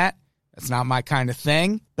interested in that. That's not my kind of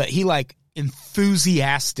thing. But he, like,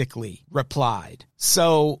 enthusiastically replied.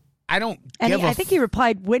 So I don't I think he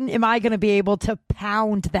replied, when am I going to be able to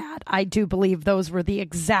pound that? I do believe those were the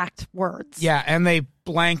exact words. Yeah, and they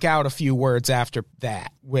blank out a few words after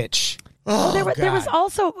that, which... there was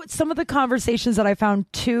also some of the conversations that I found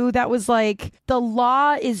too that was like, the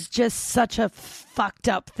law is just such a fucked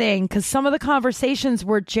up thing, because some of the conversations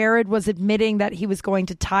where Jared was admitting that he was going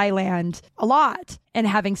to Thailand a lot and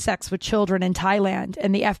having sex with children in Thailand,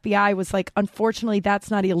 and the FBI was like, unfortunately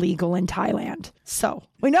that's not illegal in Thailand, so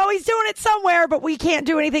we know he's doing it somewhere, but we can't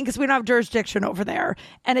do anything because we don't have jurisdiction over there.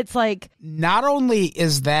 And it's like, not only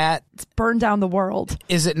is that, it's burned down the world,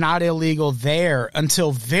 is it not illegal there,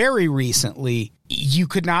 until very recently you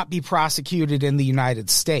could not be prosecuted in the United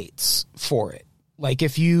States for it. Like,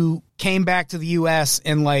 if you came back to the U.S.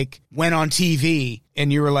 and, like, went on TV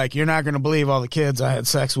and you were like, you're not going to believe all the kids I had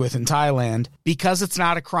sex with in Thailand, because it's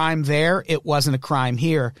not a crime there, it wasn't a crime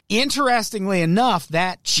here. Interestingly enough,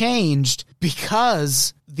 that changed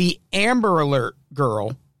because the Amber Alert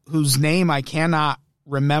girl, whose name I cannot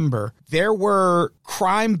remember, there were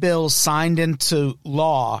crime bills signed into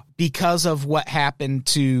law because of what happened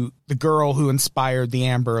to the girl who inspired the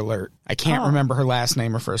Amber Alert. I can't remember her last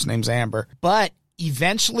name. Her first name's Amber. But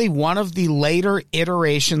eventually, one of the later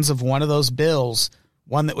iterations of one of those bills,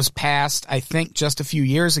 one that was passed, I think, just a few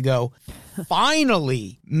years ago,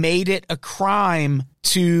 finally made it a crime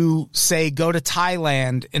to, say, go to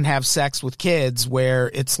Thailand and have sex with kids,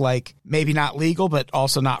 where it's like maybe not legal, but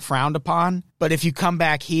also not frowned upon. But if you come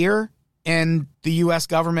back here and the U.S.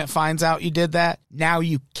 government finds out you did that, now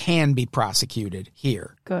you can be prosecuted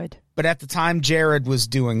here. good. But at the time Jared was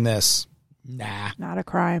doing this, nah. Not a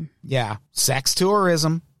crime. Yeah. Sex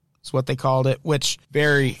tourism is what they called it, which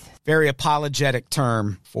very, very apologetic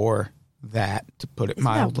term for that, to put it Isn't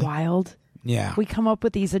mildly. that wild? Yeah. We come up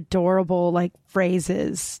with these adorable, like,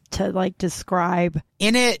 phrases to, like, describe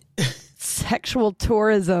In it, sexual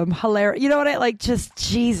tourism. Hilarious. You know what I like? Just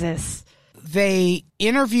Jesus. they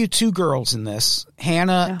interview two girls in this,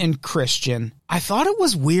 Hannah and Christian. I thought it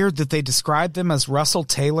was weird that they described them as Russell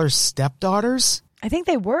Taylor's stepdaughters. I think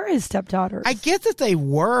they were his stepdaughters. I get that they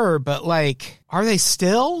were, but, like, are they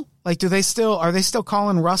still? Like, are they still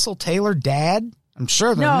calling Russell Taylor dad? I'm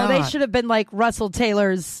sure they're not. No, they should have been like Russell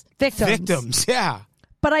Taylor's victims. Victims, yeah.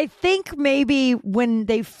 But I think maybe when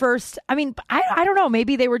they first, I mean, I don't know,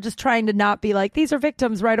 maybe they were just trying to not be like, these are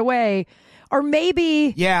victims right away. Or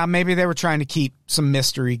maybe. Yeah, maybe they were trying to keep some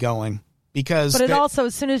mystery going. Because. But it also,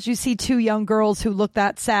 as soon as you see two young girls who look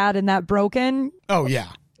that sad and that broken. Oh, yeah.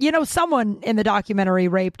 You know, someone in the documentary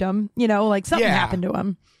raped them. You know, like something happened to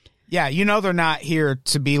them. Yeah, you know they're not here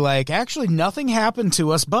to be like, actually, nothing happened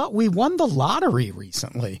to us, but we won the lottery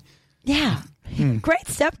recently. Yeah. Great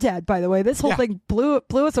stepdad, by the way. This whole thing blew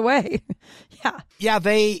us away. Yeah. Yeah,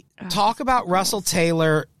 they talk about Russell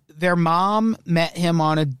Taylor. Their mom met him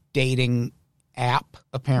on a dating app,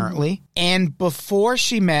 apparently. And before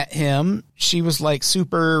she met him, she was like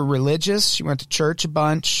super religious. She went to church a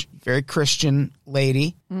bunch, very Christian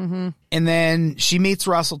lady. Mm-hmm. And then she meets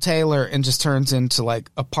Russell Taylor and just turns into like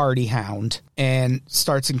a party hound and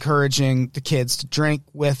starts encouraging the kids to drink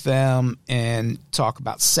with them and talk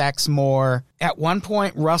about sex more. At one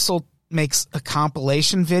point, Russell makes a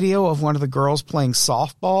compilation video of one of the girls playing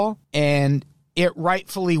softball, and it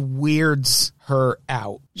rightfully weirds her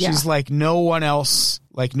out. Yeah. She's like, no one else,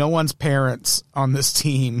 like no one's parents on this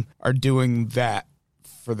team are doing that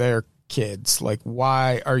for their kids. Like,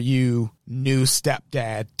 why are you, new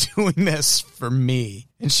stepdad, doing this for me?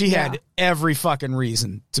 And she had every fucking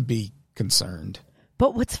reason to be concerned.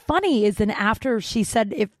 But what's funny is then after she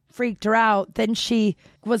said it freaked her out, then she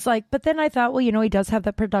was like, but then I thought, well, you know, he does have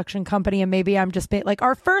that production company and maybe I'm just like,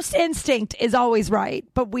 our first instinct is always right,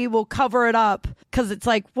 but we will cover it up because it's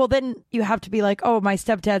like, well, then you have to be like, oh, my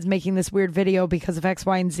stepdad's making this weird video because of X,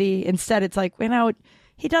 Y, and Z. Instead, it's like, you know,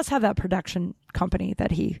 he does have that production company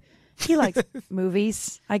that he likes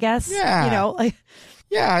movies, I guess. Yeah. You know, like,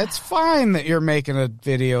 yeah, it's fine that you're making a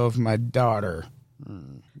video of my daughter.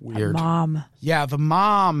 Weird. Mom. Yeah, the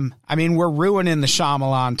mom. I mean, we're ruining the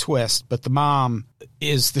Shyamalan twist, but the mom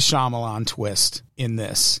is the Shyamalan twist in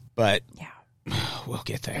this. But we'll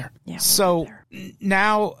get there. Yeah, so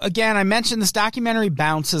now, again, I mentioned this documentary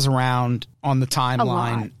bounces around on the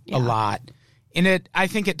timeline a lot. And I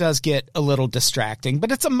think it does get a little distracting,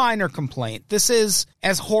 but it's a minor complaint. This is,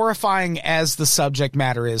 as horrifying as the subject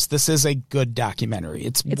matter is, this is a good documentary.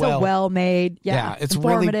 It's a well-made, it's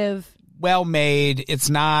informative. Really well made.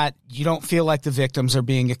 It's not, you don't feel like the victims are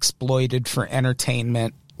being exploited for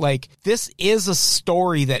entertainment. Like, this is a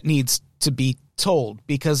story that needs to be told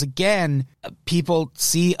because, again, people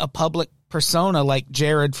see a public persona like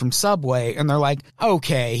Jared from Subway and they're like,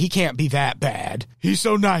 okay, he can't be that bad. He's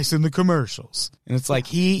so nice in the commercials. And it's like,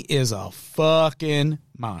 he is a fucking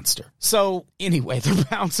monster. So anyway, they're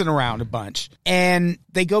bouncing around a bunch and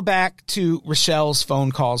they go back to Rochelle's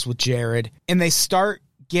phone calls with Jared and they start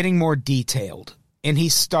getting more detailed, and he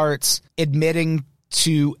starts admitting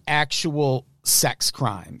to actual sex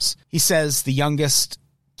crimes. He says the youngest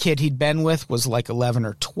kid he'd been with was like 11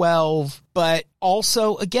 or 12, but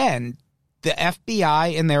also, again, the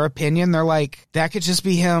FBI, in their opinion, they're like, that could just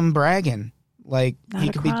be him bragging. Like, not he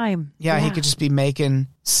could crime. He could just be making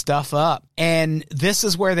stuff up. And this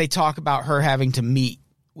is where they talk about her having to meet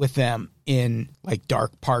with them in like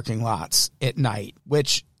dark parking lots at night,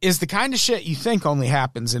 which is the kind of shit you think only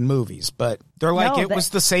happens in movies, but they're like, it was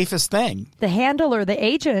the safest thing. The handler, the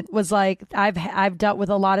agent, was like, I've dealt with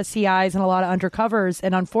a lot of CIs and a lot of undercovers,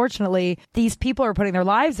 and unfortunately, these people are putting their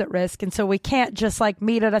lives at risk, and so we can't just like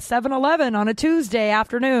meet at a 7-Eleven on a Tuesday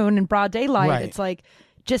afternoon in broad daylight. Right. It's like,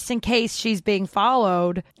 just in case she's being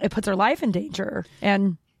followed, it puts her life in danger.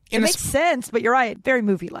 And it makes sense, but you're right, very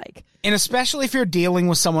movie-like. And especially if you're dealing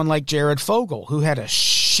with someone like Jared Fogle, who had a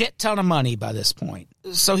shit ton of money by this point.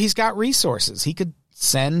 So he's got resources. He could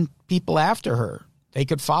send people after her. They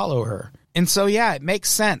could follow her. And so, yeah, it makes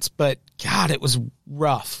sense. But, God, it was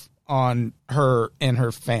rough on her and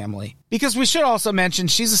her family. Because we should also mention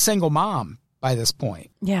she's a single mom by this point.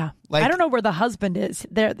 Yeah. Like, I don't know where the husband is.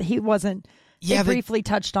 There, he wasn't. They briefly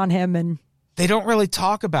touched on him and... They don't really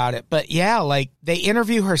talk about it, but yeah, like they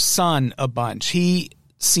interview her son a bunch. He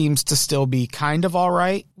seems to still be kind of all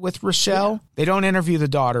right with Rochelle. Yeah. They don't interview the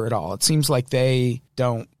daughter at all. It seems like they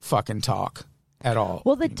don't fucking talk at all.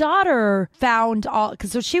 Well, the daughter found all,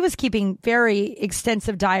 because so she was keeping very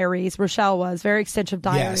extensive diaries. Rochelle was very extensive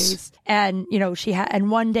diaries. Yes. And, you know, she had,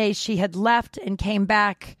 and one day she had left and came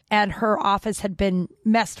back and her office had been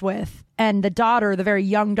messed with. And the daughter, the very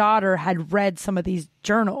young daughter, had read some of these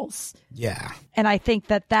journals. Yeah. And I think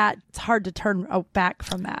that's hard to turn back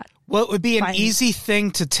from that. Well, it would be an easy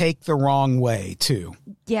thing to take the wrong way, too.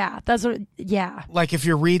 Yeah. Like if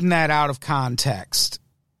you're reading that out of context,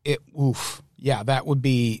 yeah, that would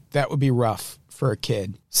be rough for a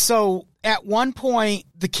kid. So at one point,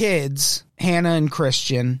 the kids, Hannah and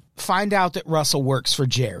Christian, find out that Russell works for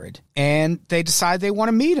Jared. And they decide they want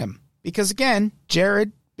to meet him. Because, again,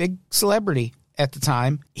 Jared... big celebrity at the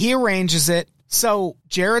time. He arranges it. So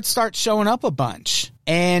Jared starts showing up a bunch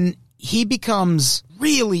and he becomes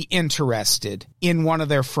really interested in one of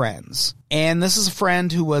their friends. And this is a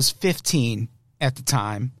friend who was 15 at the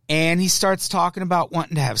time. And he starts talking about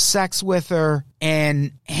wanting to have sex with her.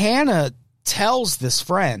 And Hannah tells this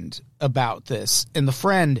friend about this. And the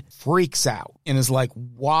friend freaks out and is like,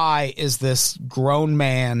 why is this grown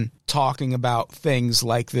man talking about things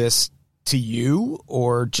like this to you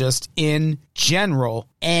or just in general?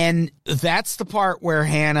 And that's the part where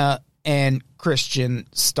Hannah and Christian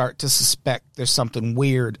start to suspect there's something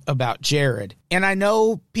weird about Jared. And I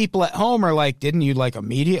know people at home are like, didn't you like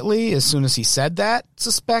immediately, as soon as he said that,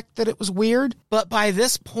 suspect that it was weird? But by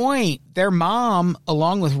this point, their mom,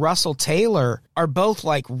 along with Russell Taylor, are both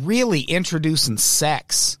like really introducing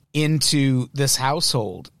sex into this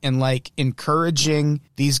household and like encouraging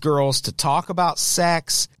these girls to talk about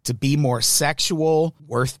sex, to be more sexual.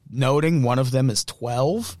 Worth noting, one of them is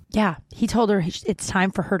 12. Yeah, he told her it's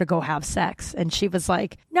time for her to go have sex, and she was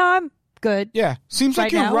like, no, I'm good. Yeah, seems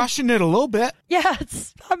like you're rushing it a little bit. Yeah,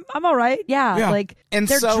 I'm all right. Yeah, like, and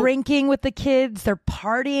they're drinking with the kids, they're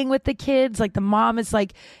partying with the kids. Like, the mom is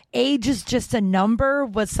like, age is just a number,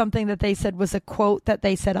 was something that they said was a quote that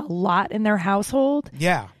they said a lot in their household.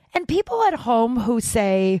 Yeah. And people at home who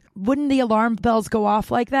say, wouldn't the alarm bells go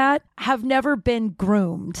off like that, have never been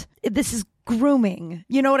groomed. This is grooming.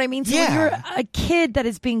 You know what I mean? So when you're a kid that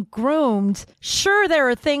is being groomed, sure, there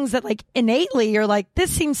are things that like innately you're like,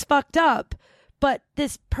 this seems fucked up. But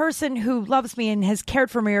this person who loves me and has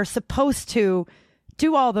cared for me are supposed to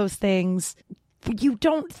do all those things. You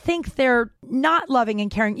don't think they're not loving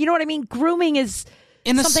and caring. You know what I mean? Grooming is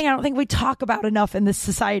something I don't think we talk about enough in this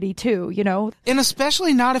society too, you know? And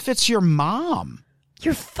especially not if it's your mom.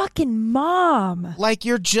 Your fucking mom. Like,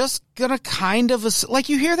 you're just gonna kind of, like,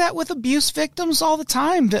 you hear that with abuse victims all the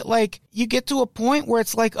time, that like you get to a point where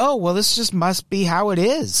it's like, oh, well, this just must be how it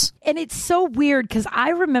is. And it's so weird because I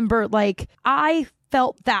remember, like, I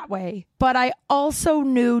felt that way, but I also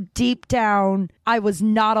knew deep down I was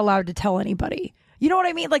not allowed to tell anybody. You know what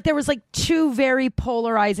I mean? Like, there was like two very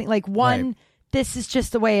polarizing, like, one, right, this is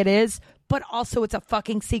just the way it is, but also it's a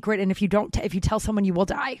fucking secret, and if you don't if you tell someone, you will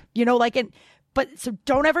die. You know, like, but so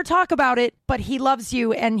don't ever talk about it, but he loves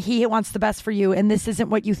you and he wants the best for you, and this isn't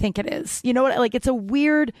what you think it is. You know what? Like, it's a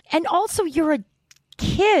weird, and also you're a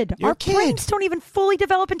kid. Our brains don't even fully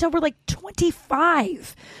develop until we're like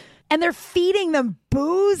 25. And they're feeding them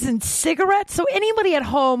booze and cigarettes. So anybody at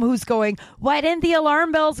home who's going, why didn't the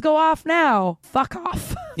alarm bells go off now? Fuck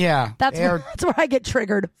off. Yeah. That's where I get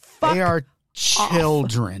triggered. Fuck. They are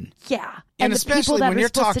children. Off. Yeah. And especially when you're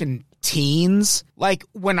talking teens, like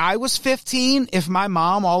when I was 15, if my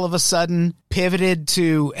mom all of a sudden pivoted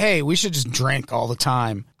to, hey, we should just drink all the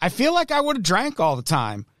time, I feel like I would have drank all the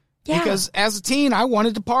time. Yeah. Because as a teen, I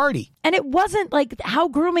wanted to party. And it wasn't like how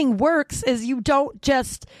grooming works is you don't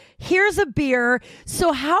just, here's a beer,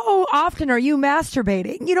 so how often are you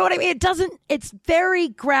masturbating? You know what I mean? It's very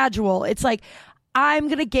gradual. It's like, I'm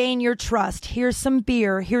going to gain your trust. Here's some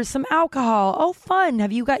beer. Here's some alcohol. Oh, fun.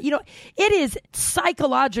 Have you got, it is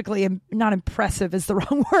psychologically, not impressive is the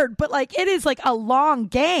wrong word, but like it is like a long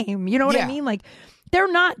game. You know what I mean? Like,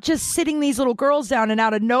 they're not just sitting these little girls down and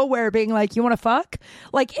out of nowhere being like, you want to fuck?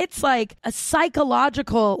 Like, it's like a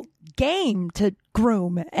psychological game to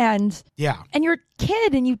groom. And you're a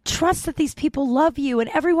kid and you trust that these people love you and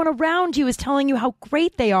everyone around you is telling you how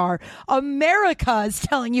great they are. America is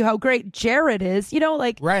telling you how great Jared is,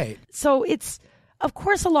 right. So it's, of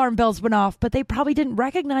course, alarm bells went off, but they probably didn't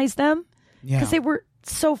recognize them because they were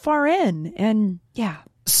so far in. And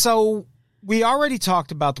so we already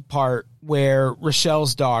talked about the part where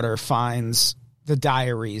Rochelle's daughter finds the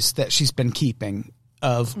diaries that she's been keeping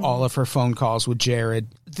of all of her phone calls with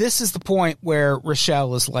Jared. This is the point where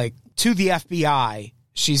Rochelle is like, to the FBI,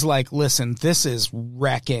 she's like, listen, this is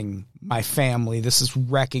wrecking my family. This is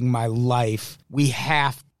wrecking my life. We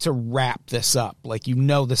have to wrap this up. Like,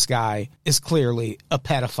 this guy is clearly a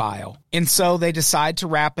pedophile. And so they decide to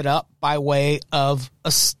wrap it up by way of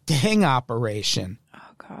a sting operation.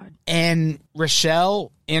 God. And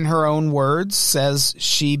Rochelle, in her own words, says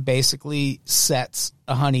she basically sets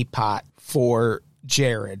a honeypot for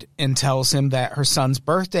Jared and tells him that her son's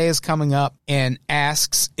birthday is coming up and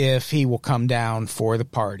asks if he will come down for the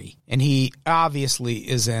party. And he obviously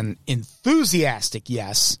is an enthusiastic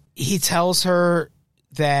yes. He tells her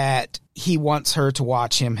that he wants her to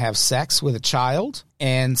watch him have sex with a child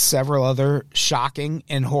and several other shocking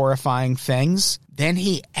and horrifying things. Then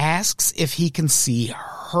he asks if he can see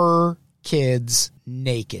her kids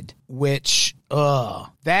naked, which,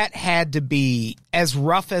 that had to be, as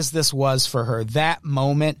rough as this was for her, that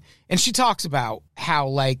moment. And she talks about how,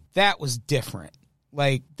 like, that was different.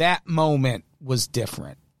 Like, that moment was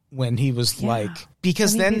different when he was like,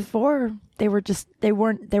 because then before there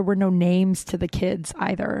were no names to the kids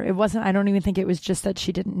either. It wasn't, I don't even think it was just that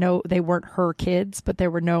she didn't know they weren't her kids, but there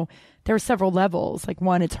were several levels. Like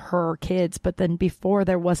one, it's her kids, but then before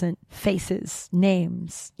there wasn't faces,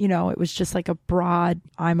 names, it was just like a broad,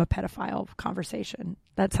 I'm a pedophile conversation.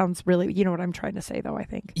 That sounds really, you know what I'm trying to say though, I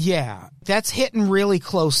think. Yeah, that's hitting really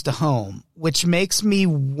close to home, which makes me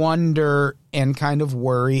wonder and kind of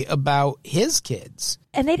worry about his kids.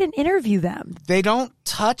 And they didn't interview them. They don't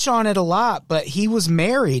touch on it a lot, but he was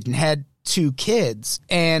married and had 2 kids.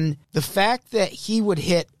 And the fact that he would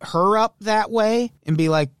hit her up that way and be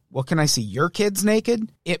like, well, can I see your kids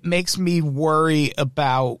naked? It makes me worry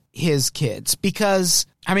about his kids because,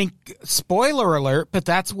 I mean, spoiler alert, but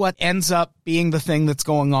that's what ends up being the thing that's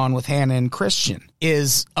going on with Hannah and Christian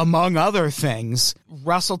is, among other things,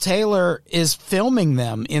 Russell Taylor is filming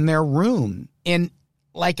them in their room. And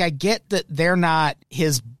like, I get that they're not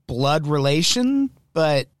his blood relation,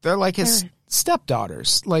 but they're like his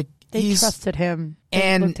stepdaughters. Like, they trusted him.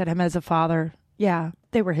 They looked at him as a father. Yeah,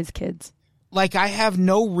 they were his kids. Like, I have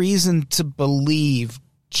no reason to believe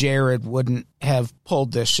Jared wouldn't have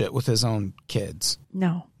pulled this shit with his own kids.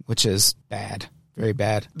 No. Which is bad. Very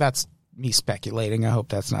bad. That's me speculating. I hope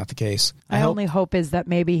that's not the case. My only hope is that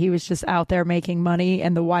maybe he was just out there making money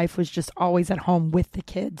and the wife was just always at home with the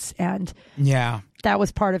kids. And yeah, that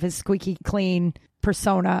was part of his squeaky clean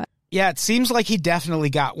persona. Yeah, it seems like he definitely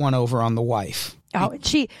got one over on the wife. Oh,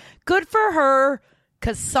 good for her.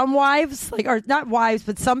 Because some wives, or not wives,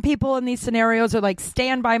 but some people in these scenarios are like,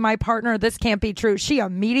 stand by my partner. This can't be true. She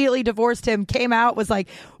immediately divorced him, came out, was like,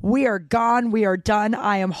 we are gone. We are done.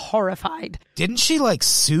 I am horrified. Didn't she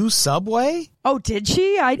sue Subway? Oh, did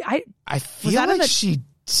she? I feel like she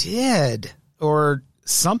did, or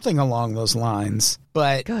something along those lines.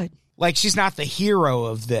 But good. She's not the hero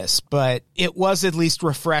of this, but it was at least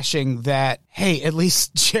refreshing that, hey, at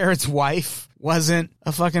least Jared's wife wasn't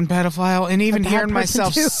a fucking pedophile. And even hearing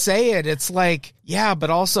myself say it, it's like, yeah, but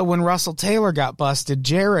also when Russell Taylor got busted,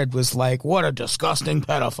 Jared was like, what a disgusting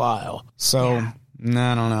pedophile. So, I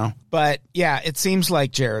don't know. But yeah, it seems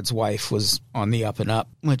like Jared's wife was on the up and up,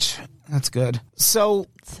 which that's good. So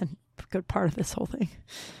it's a good part of this whole thing.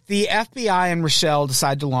 The FBI and Rochelle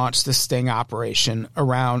decide to launch the sting operation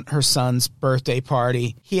around her son's birthday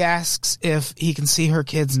party. He asks if he can see her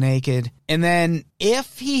kids naked. And then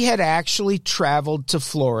if he had actually traveled to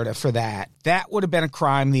Florida for that would have been a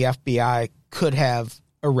crime the FBI could have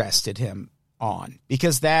arrested him on.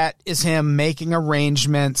 Because that is him making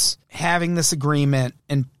arrangements, having this agreement,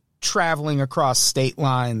 and traveling across state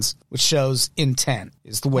lines, which shows intent,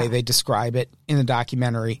 is the way they describe it in the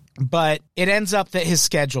documentary. But it ends up that his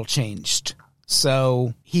schedule changed.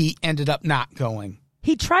 So he ended up not going.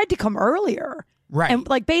 He tried to come earlier. Right. And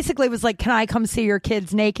basically was like, can I come see your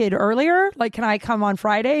kids naked earlier? Can I come on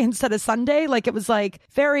Friday instead of Sunday? It was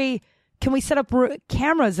can we set up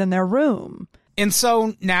cameras in their room? And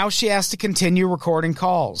so now she has to continue recording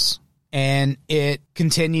calls. And it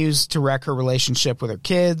continues to wreck her relationship with her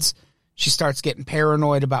kids. She starts getting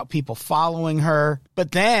paranoid about people following her.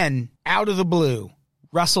 But then, out of the blue,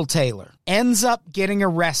 Russell Taylor ends up getting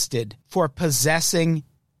arrested for possessing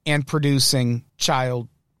and producing child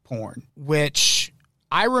porn, which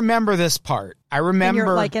I remember this part. I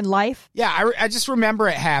remember... And you're in life? Yeah, I just remember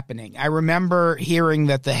it happening. I remember hearing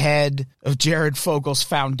that the head of Jared Fogel's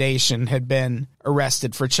foundation had been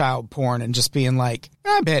arrested for child porn and just being like,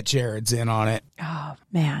 I bet Jared's in on it. Oh,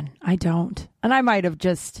 man, I don't. And I might have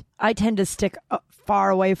I tend to stick far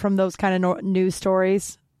away from those kind of news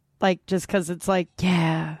stories. Just because it's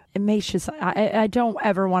it makes you... I don't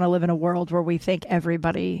ever want to live in a world where we think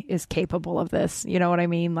everybody is capable of this. You know what I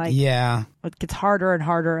mean? Yeah. It gets harder and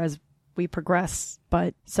harder as we progress.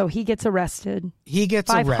 But so he gets arrested. He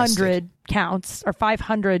gets 500 counts or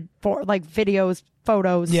 500 videos,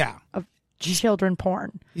 photos of children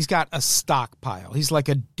porn. He's got a stockpile. He's like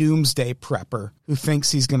a doomsday prepper who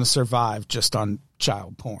thinks he's going to survive just on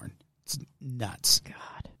child porn. It's nuts. God.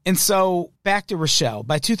 And so back to Rochelle.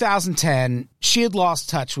 By 2010, she had lost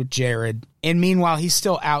touch with Jared. And meanwhile, he's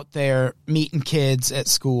still out there meeting kids at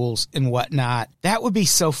schools and whatnot. That would be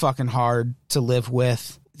so fucking hard to live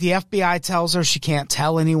with. The FBI tells her she can't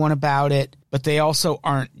tell anyone about it, but they also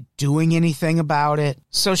aren't doing anything about it.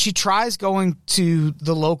 So she tries going to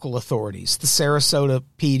the local authorities, the Sarasota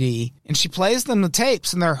PD, and she plays them the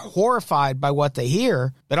tapes, and they're horrified by what they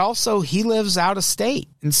hear. But also, he lives out of state,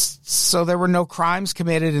 and so there were no crimes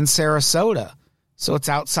committed in Sarasota. So it's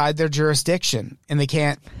outside their jurisdiction, and they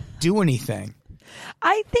can't do anything.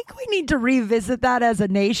 I think we need to revisit that as a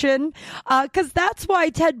nation, because that's why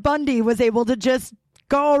Ted Bundy was able to just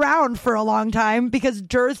go around for a long time because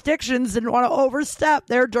jurisdictions didn't want to overstep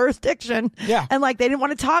their jurisdiction. Yeah. And like they didn't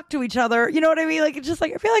want to talk to each other. You know what I mean? Like it's just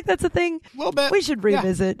like I feel like that's a thing A little bit. we should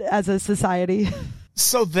revisit as a society.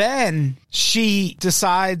 So then she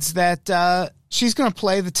decides that she's going to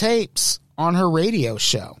play the tapes on her radio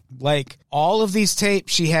show. Like all of these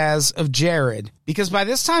tapes she has of Jared, because by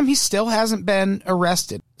this time he still hasn't been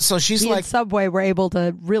arrested. So she's He like, and Subway were able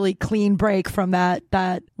to really clean break from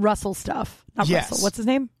that Russell stuff. Not Yes. Russell. What's his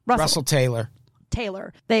name? Russell Taylor.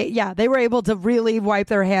 Taylor. They were able to really wipe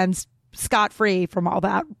their hands scot-free from all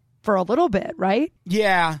that for a little bit, right?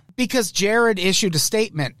 Yeah, because Jared issued a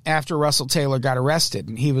statement after Russell Taylor got arrested,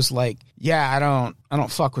 and he was like, "Yeah, I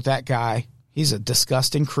don't fuck with that guy. He's a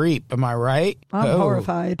disgusting creep. Am I right?" I'm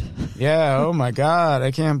horrified. Yeah. Oh my God,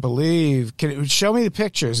 I can't believe. Show me the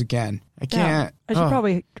pictures again? I can't. I should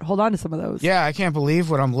probably hold on to some of those. Yeah, I can't believe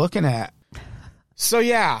what I'm looking at. So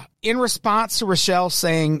yeah, in response to Rochelle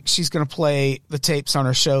saying she's going to play the tapes on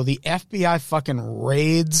her show, the FBI fucking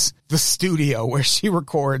raids the studio where she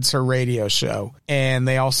records her radio show. And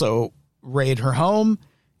they also raid her home,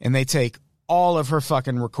 and they take all of her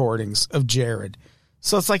fucking recordings of Jared.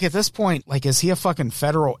 So it's like at this point, like, is he a fucking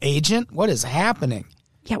federal agent? What is happening?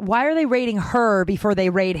 Yeah, why are they raiding her before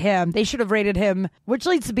they raid him? They should have raided him, which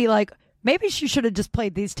leads to be like, maybe she should have just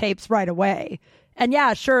played these tapes right away. And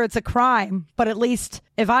yeah, sure, it's a crime, but at least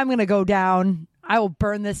if I'm going to go down, I will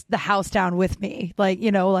burn the house down with me. Like,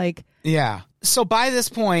 you know, like. Yeah. So by this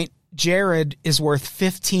point, Jared is worth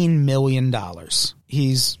 $15 million.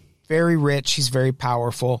 He's very rich. He's very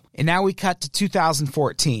powerful. And now we cut to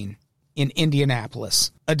 2014 in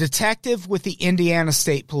Indianapolis. A detective with the Indiana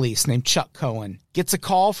State Police named Chuck Cohen gets a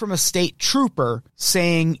call from a state trooper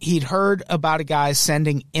saying he'd heard about a guy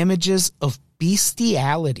sending images of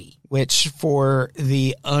bestiality, which for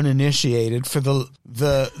the uninitiated, for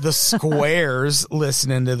the squares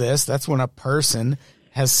listening to this, that's when a person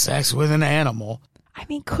has sex with an animal. I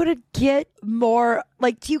mean, could it get more,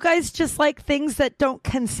 like, do you guys just like things that don't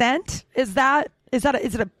consent? Is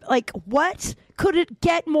it like, what? Could it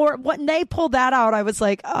get more? When they pulled that out, I was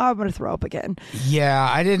like, oh, I'm going to throw up again. Yeah,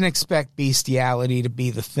 I didn't expect bestiality to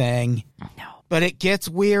be the thing. No. But it gets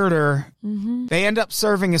weirder. Mm-hmm. They end up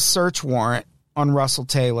serving a search warrant on Russell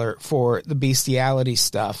Taylor for the bestiality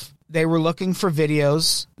stuff. They were looking for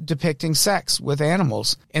videos depicting sex with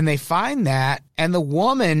animals, and they find that, and the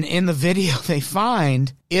woman in the video they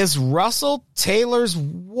find is Russell Taylor's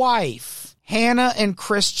wife, Hannah and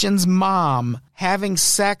Christian's mom, having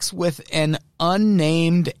sex with an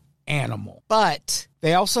unnamed animal. But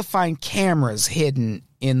they also find cameras hidden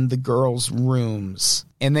in the girls' rooms,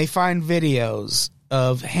 and they find videos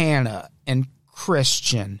of Hannah and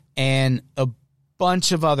Christian and a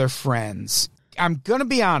bunch of other friends. I'm going to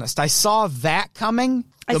be honest. I saw that coming.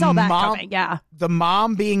 I saw that coming, yeah. The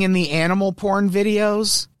mom being in the animal porn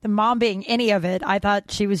videos. The mom being any of it, I thought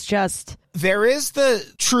she was just... There is the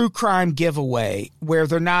true crime giveaway where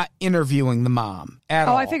they're not interviewing the mom at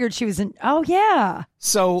all. Oh, I figured she was in... Oh, yeah.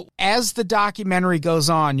 So as the documentary goes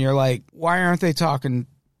on, you're like, why aren't they talking?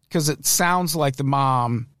 Because it sounds like the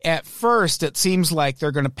mom... At first, it seems like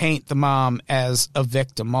they're going to paint the mom as a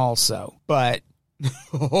victim also. But...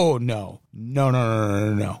 Oh, no.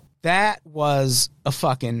 No. That was a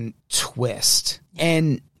fucking twist.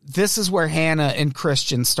 And this is where Hannah and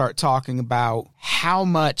Christian start talking about how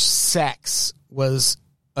much sex was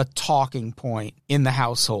a talking point in the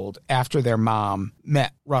household after their mom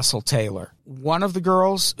met Russell Taylor. One of the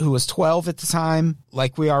girls, who was 12 at the time,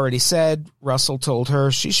 like we already said, Russell told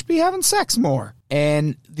her she should be having sex more.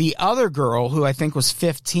 And the other girl, who I think was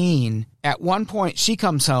 15, at one point she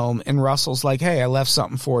comes home and Russell's like, hey, I left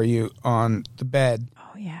something for you on the bed.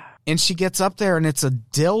 Oh, yeah. And she gets up there and it's a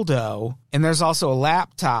dildo. And there's also a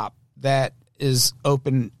laptop that is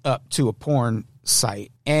open up to a porn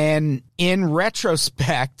site. And in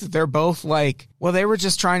retrospect, they're both like, well, they were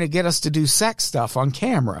just trying to get us to do sex stuff on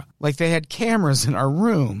camera. Like they had cameras in our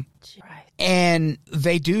room. Right. And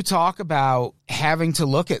they do talk about having to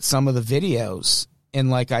look at some of the videos and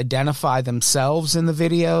like identify themselves in the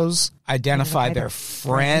videos, identify their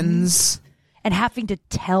friends. And having to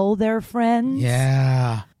tell their friends.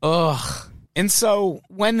 Yeah. Ugh. And so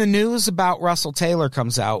when the news about Russell Taylor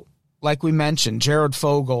comes out, like we mentioned, Jared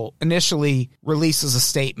Fogle initially releases a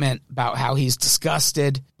statement about how he's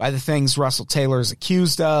disgusted by the things Russell Taylor is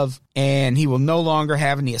accused of, and he will no longer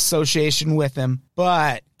have any association with him.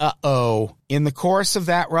 But, in the course of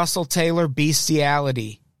that Russell Taylor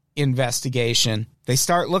bestiality investigation, they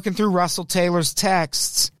start looking through Russell Taylor's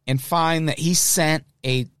texts and find that he sent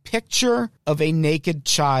a picture of a naked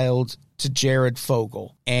child to Jared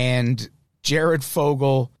Fogle. And Jared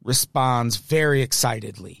Fogle responds very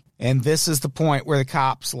excitedly. And this is the point where the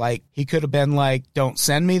cops, like, he could have been like, don't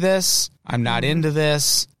send me this. I'm not into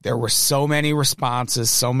this. There were so many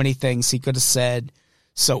responses, so many things he could have said.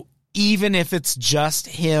 So even if it's just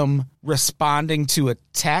him responding to a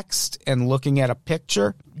text and looking at a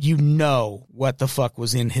picture, you know what the fuck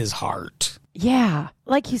was in his heart. Yeah.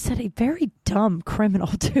 Like you said, a very dumb criminal,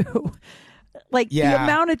 too. Like, the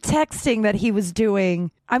amount of texting that he was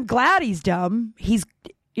doing, I'm glad he's dumb. He's,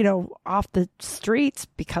 off the streets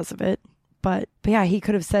because of it. But yeah, he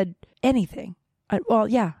could have said anything.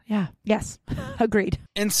 Yes, agreed.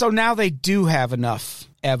 And so now they do have enough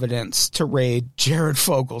evidence to raid Jared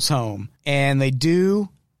Fogle's home. And they do,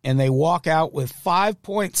 and they walk out with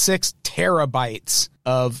 5.6 terabytes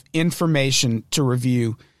of information to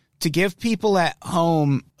review. To give people at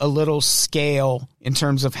home a little scale in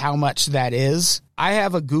terms of how much that is, I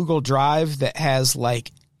have a Google Drive that has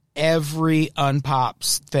like every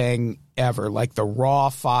Unpops thing ever, like the raw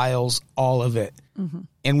files, all of it. Mm-hmm.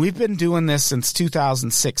 And we've been doing this since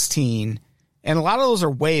 2016. And a lot of those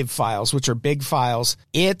are WAV files, which are big files.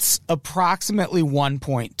 It's approximately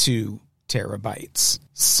 1.2 terabytes.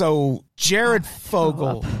 So Jared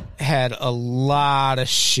Fogle had a lot of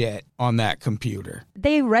shit on that computer.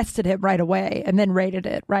 They arrested him right away and then raided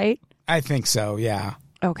it, right? I think so, yeah.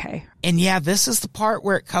 Okay. And yeah, this is the part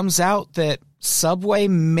where it comes out that Subway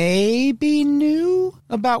maybe knew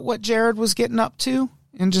about what Jared was getting up to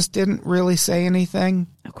and just didn't really say anything.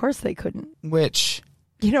 Of course they couldn't. Which...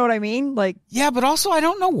 You know what I mean? Like, yeah, but also I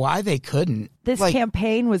don't know why they couldn't. This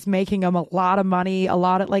campaign was making them a lot of money,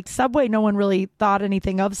 Subway, no one really thought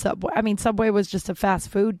anything of Subway. I mean, Subway was just a fast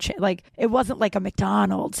food chain. Like, it wasn't like a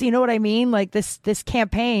McDonald's. You know what I mean? Like, this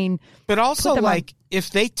campaign. But also,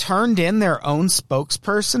 if they turned in their own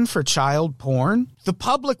spokesperson for child porn, the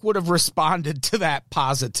public would have responded to that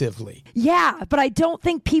positively. Yeah, but I don't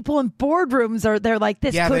think people in boardrooms they're like,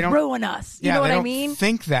 this could ruin us. You know what I mean?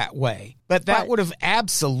 Think that way. But that would have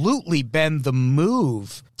absolutely been the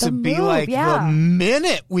move to be like, the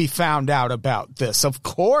minute we found out about this, of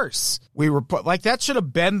course, we were that should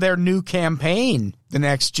have been their new campaign the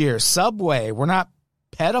next year. Subway, we're not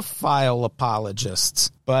pedophile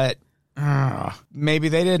apologists, but maybe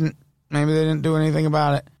they didn't do anything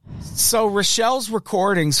about it. So Rochelle's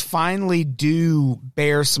recordings finally do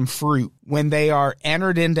bear some fruit when they are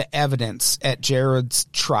entered into evidence at Jared's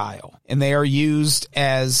trial, and they are used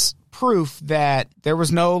as proof that there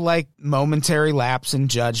was no momentary lapse in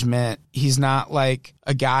judgment. He's not like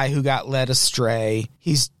a guy who got led astray.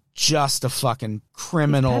 He's just a fucking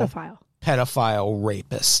criminal pedophile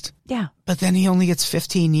rapist. Yeah. But then he only gets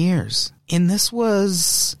 15 years. And this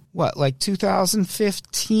was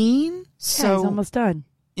 2015? So he's almost done.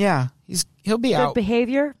 Yeah, he'll be out. Good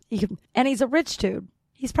behavior. And he's a rich dude.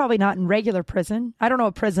 He's probably not in regular prison. I don't know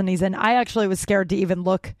what prison he's in. I actually was scared to even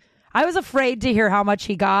look. I was afraid to hear how much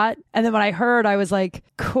he got. And then when I heard, I was like,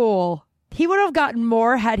 cool. He would have gotten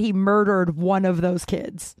more had he murdered one of those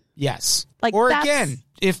kids. Yes. Again,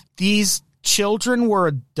 if these children were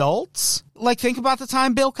adults, think about the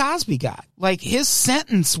time Bill Cosby got. His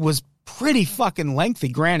sentence was pretty fucking lengthy.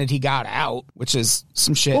 Granted, he got out, which is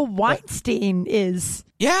some shit. Well, Weinstein is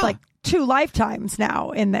 2 lifetimes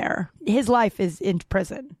now in there. His life is in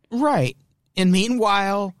prison. Right. And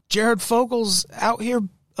meanwhile, Jared Fogle's out here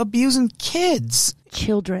abusing kids.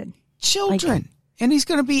 Children. And he's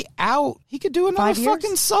going to be out. He could do another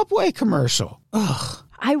fucking Subway commercial. Ugh.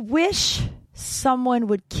 I wish someone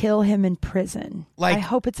would kill him in prison. I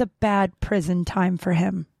hope it's a bad prison time for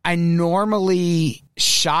him. I normally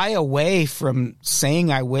shy away from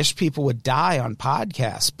saying I wish people would die on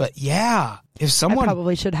podcasts, but yeah, if someone... I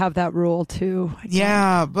probably should have that rule too.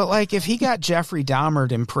 Yeah, but if he got Jeffrey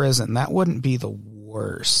Dahmer in prison, that wouldn't be the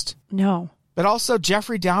worst. No. But also,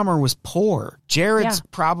 Jeffrey Dahmer was poor. Jared's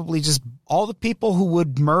probably just... All the people who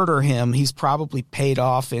would murder him, he's probably paid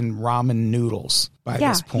off in ramen noodles by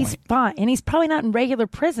this point. He's fine. And he's probably not in regular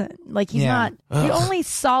prison. He's not... Ugh. The only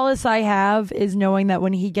solace I have is knowing that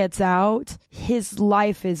when he gets out, his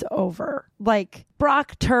life is over.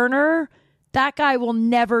 Brock Turner... That guy will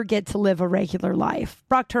never get to live a regular life.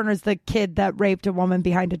 Brock Turner's the kid that raped a woman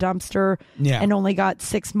behind a dumpster and only got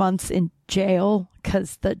 6 months in jail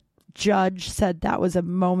because the judge said that was a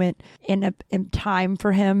moment in time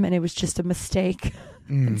for him and it was just a mistake.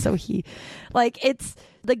 And so he it's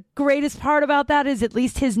the greatest part about that is at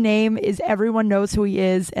least his name is everyone knows who he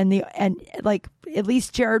is and at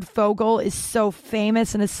least Jared Fogle is so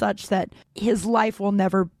famous and as such that his life will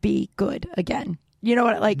never be good again. You know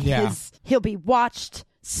what? He'll be watched.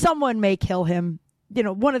 Someone may kill him.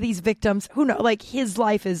 one of these victims, who knows, like his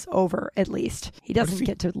life is over at least. He doesn't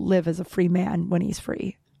get to live as a free man when he's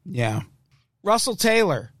free. Yeah. Russell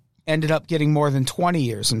Taylor ended up getting more than 20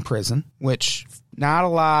 years in prison, which not a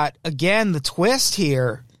lot. Again, the twist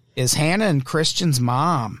here is Hannah and Christian's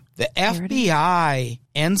mom. The FBI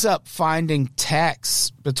ends up finding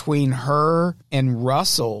texts between her and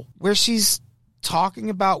Russell where she's talking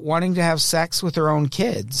about wanting to have sex with her own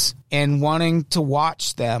kids and wanting to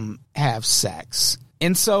watch them have sex.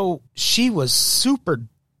 And so she was super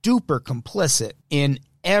duper complicit in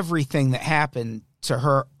everything that happened to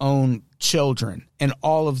her own children and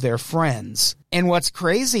all of their friends. And what's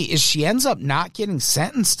crazy is she ends up not getting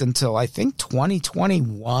sentenced until I think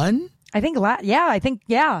 2021.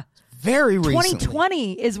 Very recently.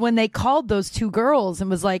 2020 is when they called those two girls and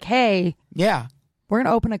was like, hey, yeah, we're going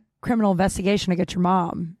to open a criminal investigation to get your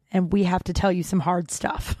mom, and we have to tell you some hard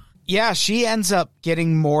stuff. Yeah, she ends up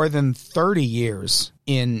getting more than 30 years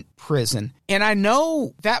in prison. And I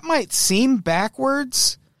know that might seem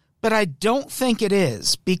backwards, but I don't think it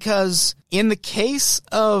is, because in the case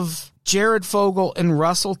of Jared Fogle and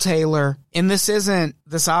Russell Taylor, and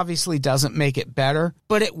this obviously doesn't make it better,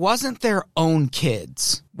 but it wasn't their own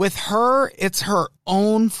kids. With her, it's her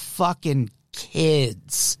own fucking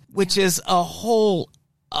kids, which is a whole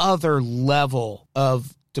other level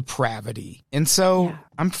of depravity. And so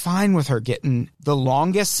I'm fine with her getting the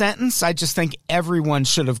longest sentence. I just think everyone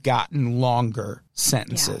should have gotten longer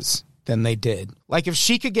sentences than they did. Like if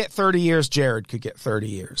she could get 30 years, Jared could get 30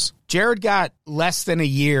 years. Jared got less than a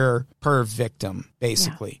year per victim,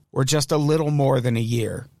 basically, or just a little more than a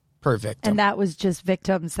year per victim. And that was just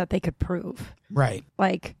victims that they could prove. Right.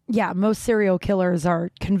 Like, most serial killers are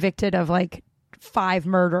convicted of like 5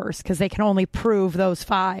 murders because they can only prove those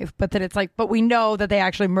 5. But then it's like, but we know that they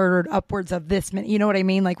actually murdered upwards of this many. You know what I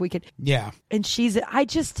mean? Like we could. Yeah. And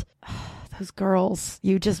those girls,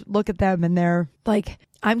 you just look at them and they're like,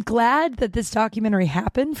 I'm glad that this documentary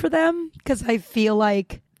happened for them, because I feel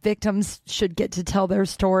like victims should get to tell their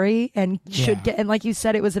story and and like you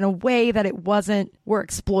said, it was in a way that it wasn't, we're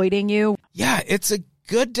exploiting you. Yeah, it's a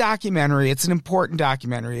good documentary. It's an important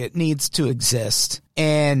documentary. It needs to exist.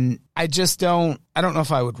 And I don't know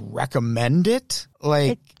if I would recommend it.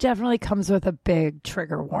 Like, it definitely comes with a big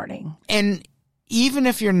trigger warning. And even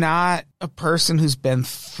if you're not a person who's been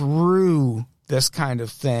through this kind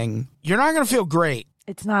of thing, you're not going to feel great.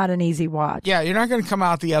 It's not an easy watch. Yeah, you're not going to come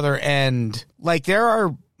out the other end. Like, there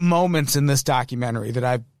are moments in this documentary that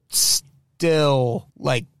I've still,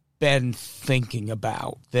 been thinking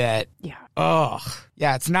about that. Yeah.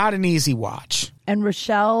 It's not an easy watch. And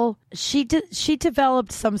Rochelle, she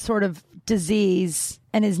developed some sort of disease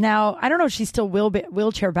and is now, I don't know if she's still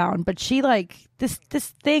wheelchair bound, but she this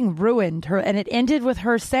thing ruined her, and it ended with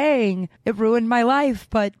her saying, it ruined my life,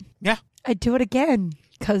 but yeah, I'd do it again.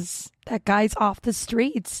 Because that guy's off the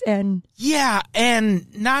streets. And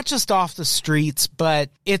not just off the streets,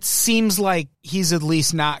 but it seems like he's at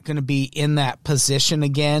least not going to be in that position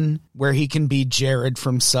again where he can be Jared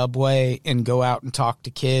from Subway and go out and talk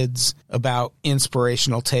to kids about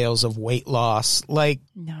inspirational tales of weight loss.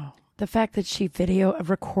 No. The fact that she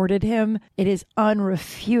recorded him, it is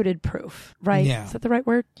unrefuted proof, right? Yeah. Is that the right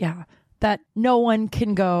word? Yeah. That no one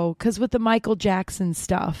can go, because with the Michael Jackson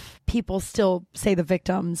stuff, people still say the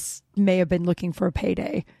victims may have been looking for a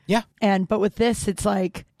payday. Yeah. But with this, it's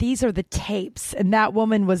like, these are the tapes. And that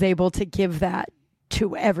woman was able to give that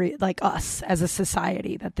to us as a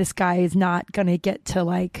society, that this guy is not going to get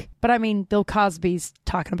to but I mean, Bill Cosby's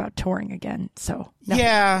talking about touring again. So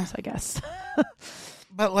yeah, else, I guess.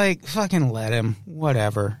 But fucking let him,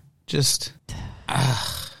 whatever. Just,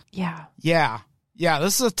 yeah. Yeah. Yeah,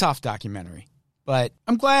 this is a tough documentary, but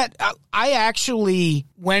I'm glad. I actually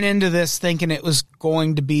went into this thinking it was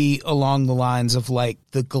going to be along the lines of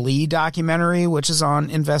the Glee documentary, which is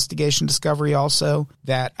on Investigation Discovery also,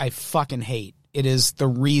 that I fucking hate. It is the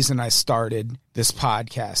reason I started this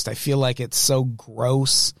podcast. I feel like it's so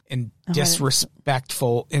gross and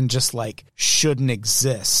disrespectful and just shouldn't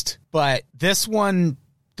exist. But this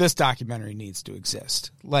documentary needs to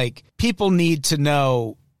exist. People need to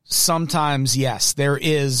know. Sometimes, yes, there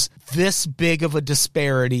is this big of a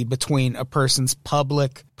disparity between a person's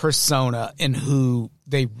public persona and who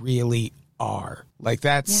they really are.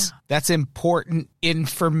 That's important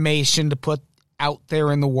information to put out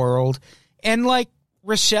there in the world. And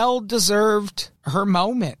Rochelle deserved her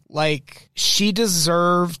moment. She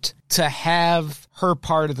deserved to have her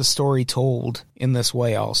part of the story told in this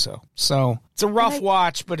way also. So it's a rough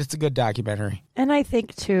watch, but it's a good documentary. And I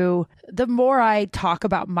think, too, the more I talk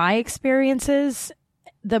about my experiences,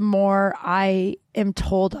 the more I am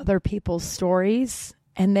told other people's stories.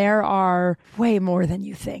 And there are way more than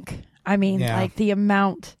you think. I mean, like the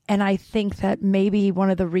amount. And I think that maybe one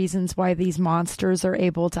of the reasons why these monsters are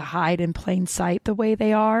able to hide in plain sight the way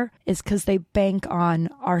they are is because they bank on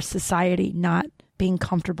our society not being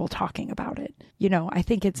comfortable talking about it. You know, I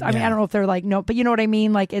think it's, I mean, I don't know if they're like, no, but you know what I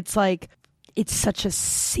mean? Like, it's like, it's such a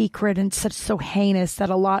secret and so heinous that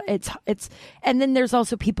a lot it's, and then there's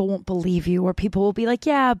also people won't believe you, or people will be like,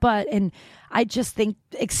 yeah, but, and I just think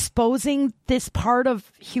exposing this part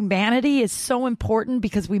of humanity is so important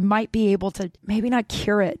because we might be able to maybe not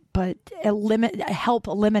cure it, but help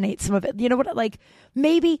eliminate some of it. You know what? Like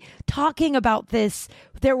maybe talking about this,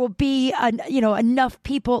 there will be, enough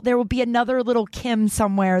people, there will be another little Kim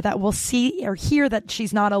somewhere that will see or hear that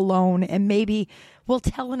she's not alone, and maybe will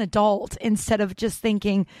tell an adult instead of just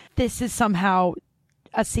thinking this is somehow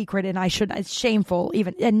a secret and it's shameful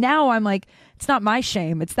even. And now I'm like, it's not my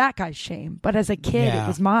shame, it's that guy's shame. But as a kid, it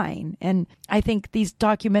was mine. And I think these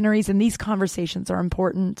documentaries and these conversations are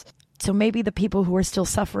important. So maybe the people who are still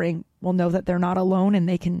suffering will know that they're not alone and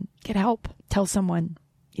they can get help. Tell someone,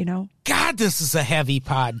 you know. God, this is a heavy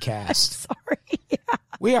podcast. I'm sorry. Yeah.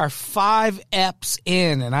 We are 5 eps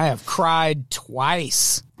in, and I have cried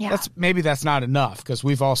twice. Yeah. Maybe that's not enough, because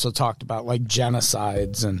we've also talked about like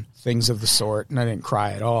genocides and things of the sort, and I didn't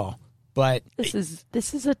cry at all. But this is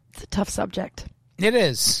a tough subject. It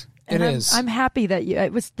is. I'm happy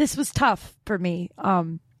that this was tough for me.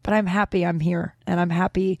 But I'm happy I'm here, and I'm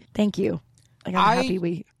happy. Thank you. Like, I'm happy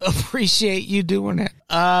we appreciate you doing it.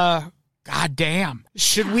 God damn.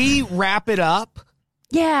 Should we wrap it up?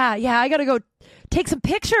 Yeah. I got to go take some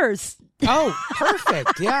pictures. Oh,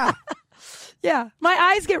 perfect. Yeah. Yeah. My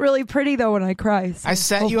eyes get really pretty, though, when I cry. So I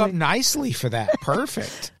set you up nicely for that.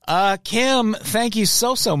 Perfect. Kim, thank you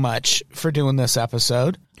so much for doing this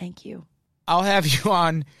episode. Thank you. I'll have you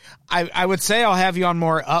on. I would say I'll have you on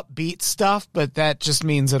more upbeat stuff, but that just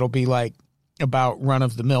means it'll be like about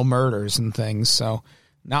run-of-the-mill murders and things. So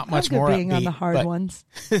not much more being upbeat, on the hard ones.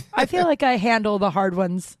 I feel like I handle the hard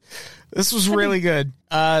ones. This was really good.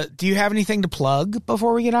 Do you have anything to plug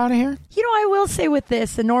before we get out of here? You know, I will say with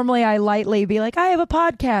this, and normally I lightly be like, I have a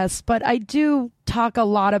podcast, but I do talk a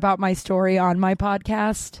lot about my story on my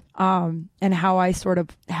podcast, and how I sort of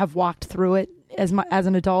have walked through it as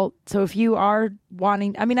an adult. So if you are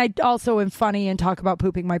wanting, I mean, I also am funny and talk about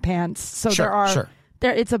pooping my pants. So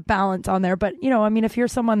it's a balance on there. But, you know, I mean, if you're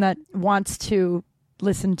someone that wants to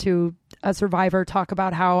listen to a survivor talk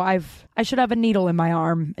about how I should have a needle in my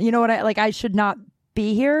arm, you know what, I should not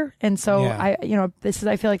be here. And so I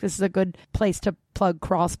feel like this is a good place to plug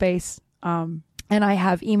Crawl Space. And I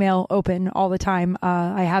have email open all the time.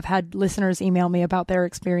 I have had listeners email me about their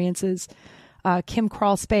experiences.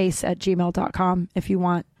 KimCrawlspace@gmail.com if you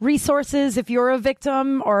want resources. If you're a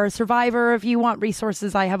victim or a survivor, if you want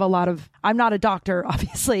resources, I have a lot of, I'm not a doctor,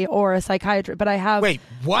 obviously, or a psychiatrist, but I have. Wait,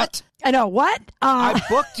 what? I know, what? I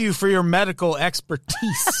booked you for your medical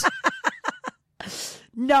expertise.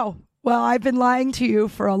 No. Well, I've been lying to you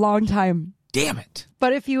for a long time. Damn it.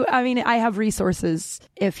 But I have resources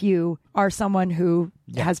if you are someone who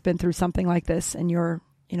has been through something like this and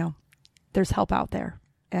there's help out there.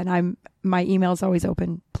 And my email is always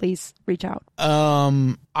open. Please reach out.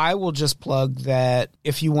 I will just plug that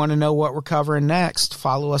if you want to know what we're covering next,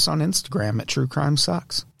 follow us on Instagram at True Crime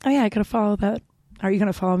Sucks. Oh yeah, I gotta follow that. Are you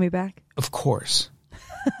gonna follow me back? Of course.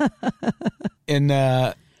 And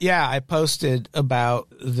I posted about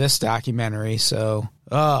this documentary. So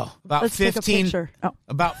about 15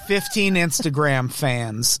 Instagram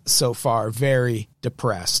fans so far. Very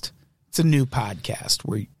depressed. It's a new podcast.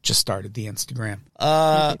 We just started the Instagram.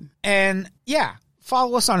 And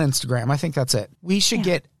follow us on Instagram. I think that's it. We should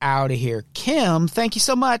get out of here. Kim, thank you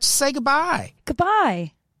so much. Say goodbye.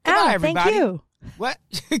 Goodbye. Goodbye, everybody. Thank you. What?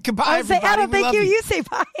 Goodbye, everybody. Adam, thank you. You say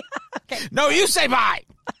bye. Okay. No, you say bye.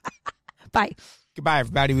 Bye. Goodbye,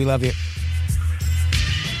 everybody. We love you.